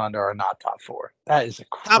the Thunder are not top 4. That is a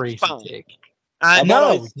crazy take.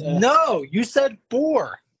 No, you said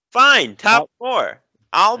 4. Fine, top 4.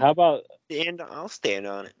 I'll stand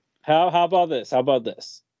on it. How about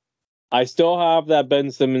this? I still have that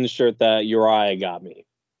Ben Simmons shirt that Uriah got me.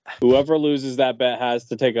 Whoever loses that bet has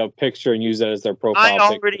to take a picture and use it as their profile picture. I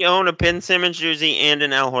already own a Ben Simmons jersey and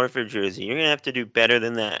an Al Horford jersey. You're going to have to do better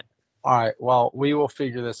than that. All right. Well, we will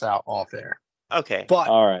figure this out off air. Okay. But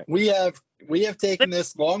all right. We have taken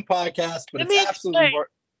this long podcast, but it's absolutely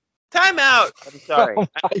time out. I'm sorry.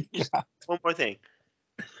 One more thing.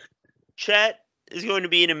 Chet is going to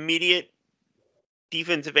be an immediate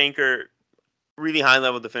defensive anchor, really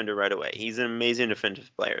high-level defender right away. He's an amazing defensive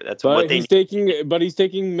player. That's what they need. But he's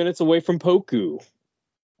taking minutes away from Poku.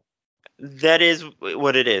 That is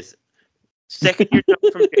what it is. Second year jump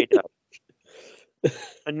from J-Dub.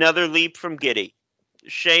 Another leap from Giddey.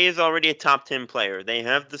 Shea is already a top 10 player. They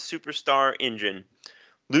have the superstar engine.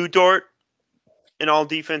 Lou Dort, an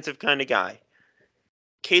all-defensive kind of guy.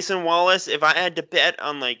 Cason Wallace, if I had to bet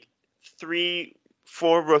on like 3-4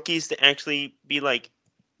 rookies to actually be like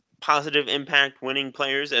positive impact winning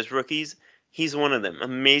players as rookies, he's one of them.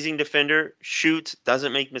 Amazing defender, shoots,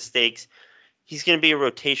 doesn't make mistakes. He's going to be a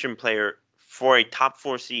rotation player for a top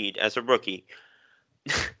 4 seed as a rookie.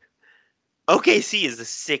 OKC is a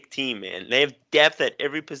sick team, man. They have depth at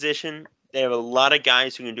every position. They have a lot of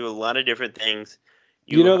guys who can do a lot of different things.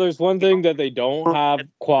 You know, there's one thing that they don't have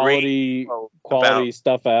quality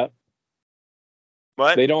stuff at.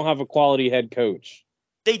 What? They don't have a quality head coach.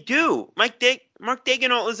 They do. Mark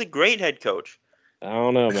Daigneault is a great head coach. I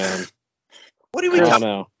don't know, man. What are we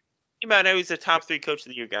talking about? How he's a top 3 coach of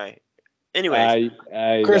the year guy. Anyways,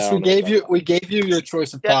 Chris, we gave you your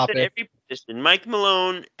choice of topic. Every position. Mike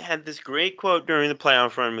Malone had this great quote during the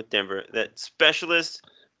playoff run with Denver that specialists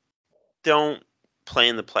don't play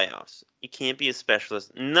in the playoffs. You can't be a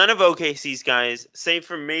specialist. None of OKC's guys, save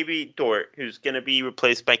for maybe Dort, who's going to be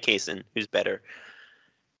replaced by Kaysen, who's better.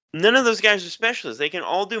 None of those guys are specialists. They can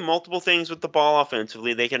all do multiple things with the ball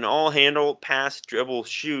offensively. They can all handle, pass, dribble,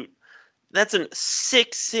 shoot. That's a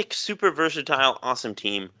 6'6", super versatile, awesome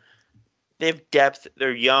team. They have depth.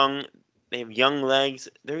 They're young. They have young legs.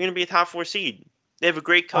 They're going to be a top 4 seed. They have a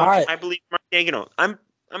great coach. Right. I believe Mark Daigneault.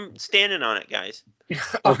 I'm standing on it, guys.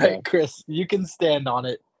 All right, Chris, you can stand on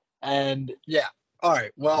it. And yeah, all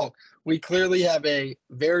right. Well, we clearly have a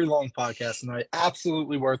very long podcast tonight.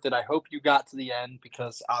 Absolutely worth it. I hope you got to the end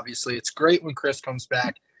because obviously it's great when Chris comes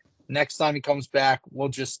back. Next time he comes back, we'll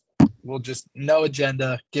just no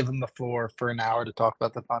agenda, give him the floor for an hour to talk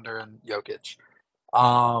about the Thunder and Jokic.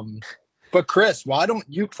 But Chris, why don't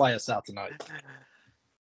you play us out tonight?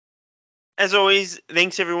 As always,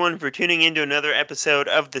 thanks everyone for tuning in to another episode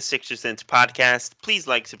of the Sixer Sense podcast. Please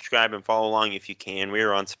like, subscribe, and follow along if you can. We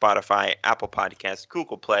are on Spotify, Apple Podcasts,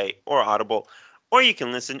 Google Play, or Audible. Or you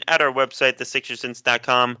can listen at our website,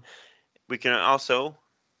 thesixersense.com. We can also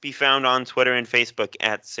be found on Twitter and Facebook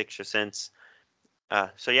at Sixer Sense.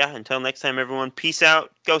 So yeah, until next time, everyone, peace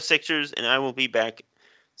out, go Sixers, and I will be back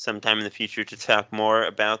sometime in the future to talk more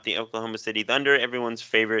about the Oklahoma City Thunder, everyone's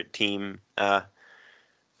favorite team.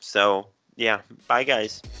 So yeah, bye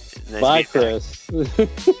guys. Nice bye, Chris.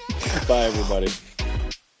 Bye, everybody.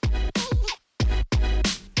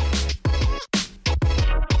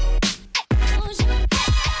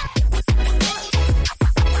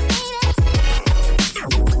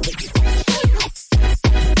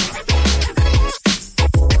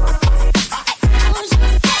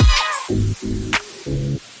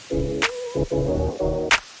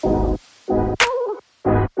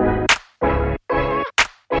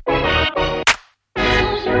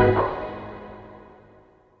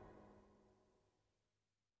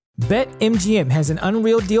 BetMGM has an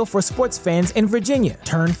unreal deal for sports fans in Virginia.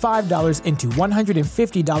 Turn $5 into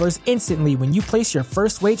 $150 instantly when you place your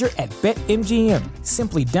first wager at BetMGM.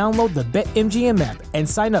 Simply download the BetMGM app and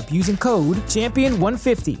sign up using code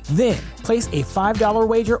Champion150. Then, place a $5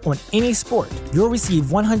 wager on any sport. You'll receive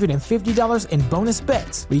 $150 in bonus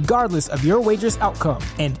bets, regardless of your wager's outcome.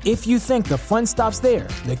 And if you think the fun stops there,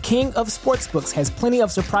 the king of sportsbooks has plenty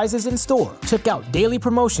of surprises in store. Check out daily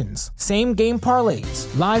promotions, same-game parlays,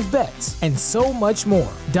 live bets, and so much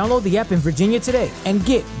more. Download the app in Virginia today and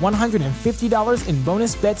get $150 in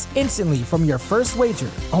bonus bets instantly from your first wager.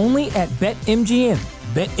 Only at BetMGM.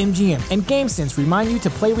 BetMGM and GameSense remind you to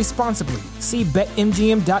play responsibly. See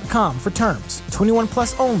BetMGM.com for terms. 21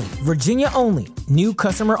 plus only. Virginia only. New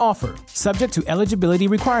customer offer. Subject to eligibility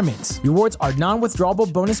requirements. Rewards are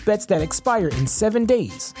non-withdrawable bonus bets that expire in 7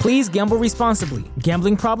 days. Please gamble responsibly.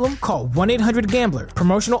 Gambling problem? Call 1-800-GAMBLER.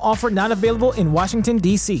 Promotional offer not available in Washington,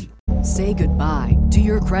 D.C. Say goodbye to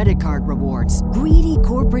your credit card rewards. Greedy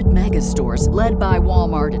corporate mega stores, led by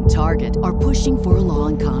Walmart and Target, are pushing for a law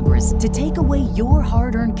in Congress to take away your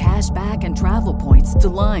hard-earned cash back and travel points to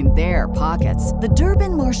line their pockets. The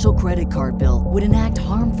Durbin-Marshall credit card bill would enact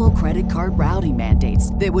harmful credit card routing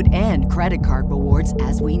mandates that would end credit card rewards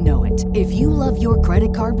as we know it. If you love your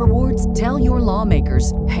credit card rewards, tell your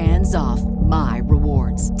lawmakers, hands off my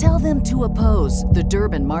rewards. Tell them to oppose the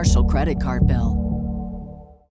Durbin-Marshall credit card bill.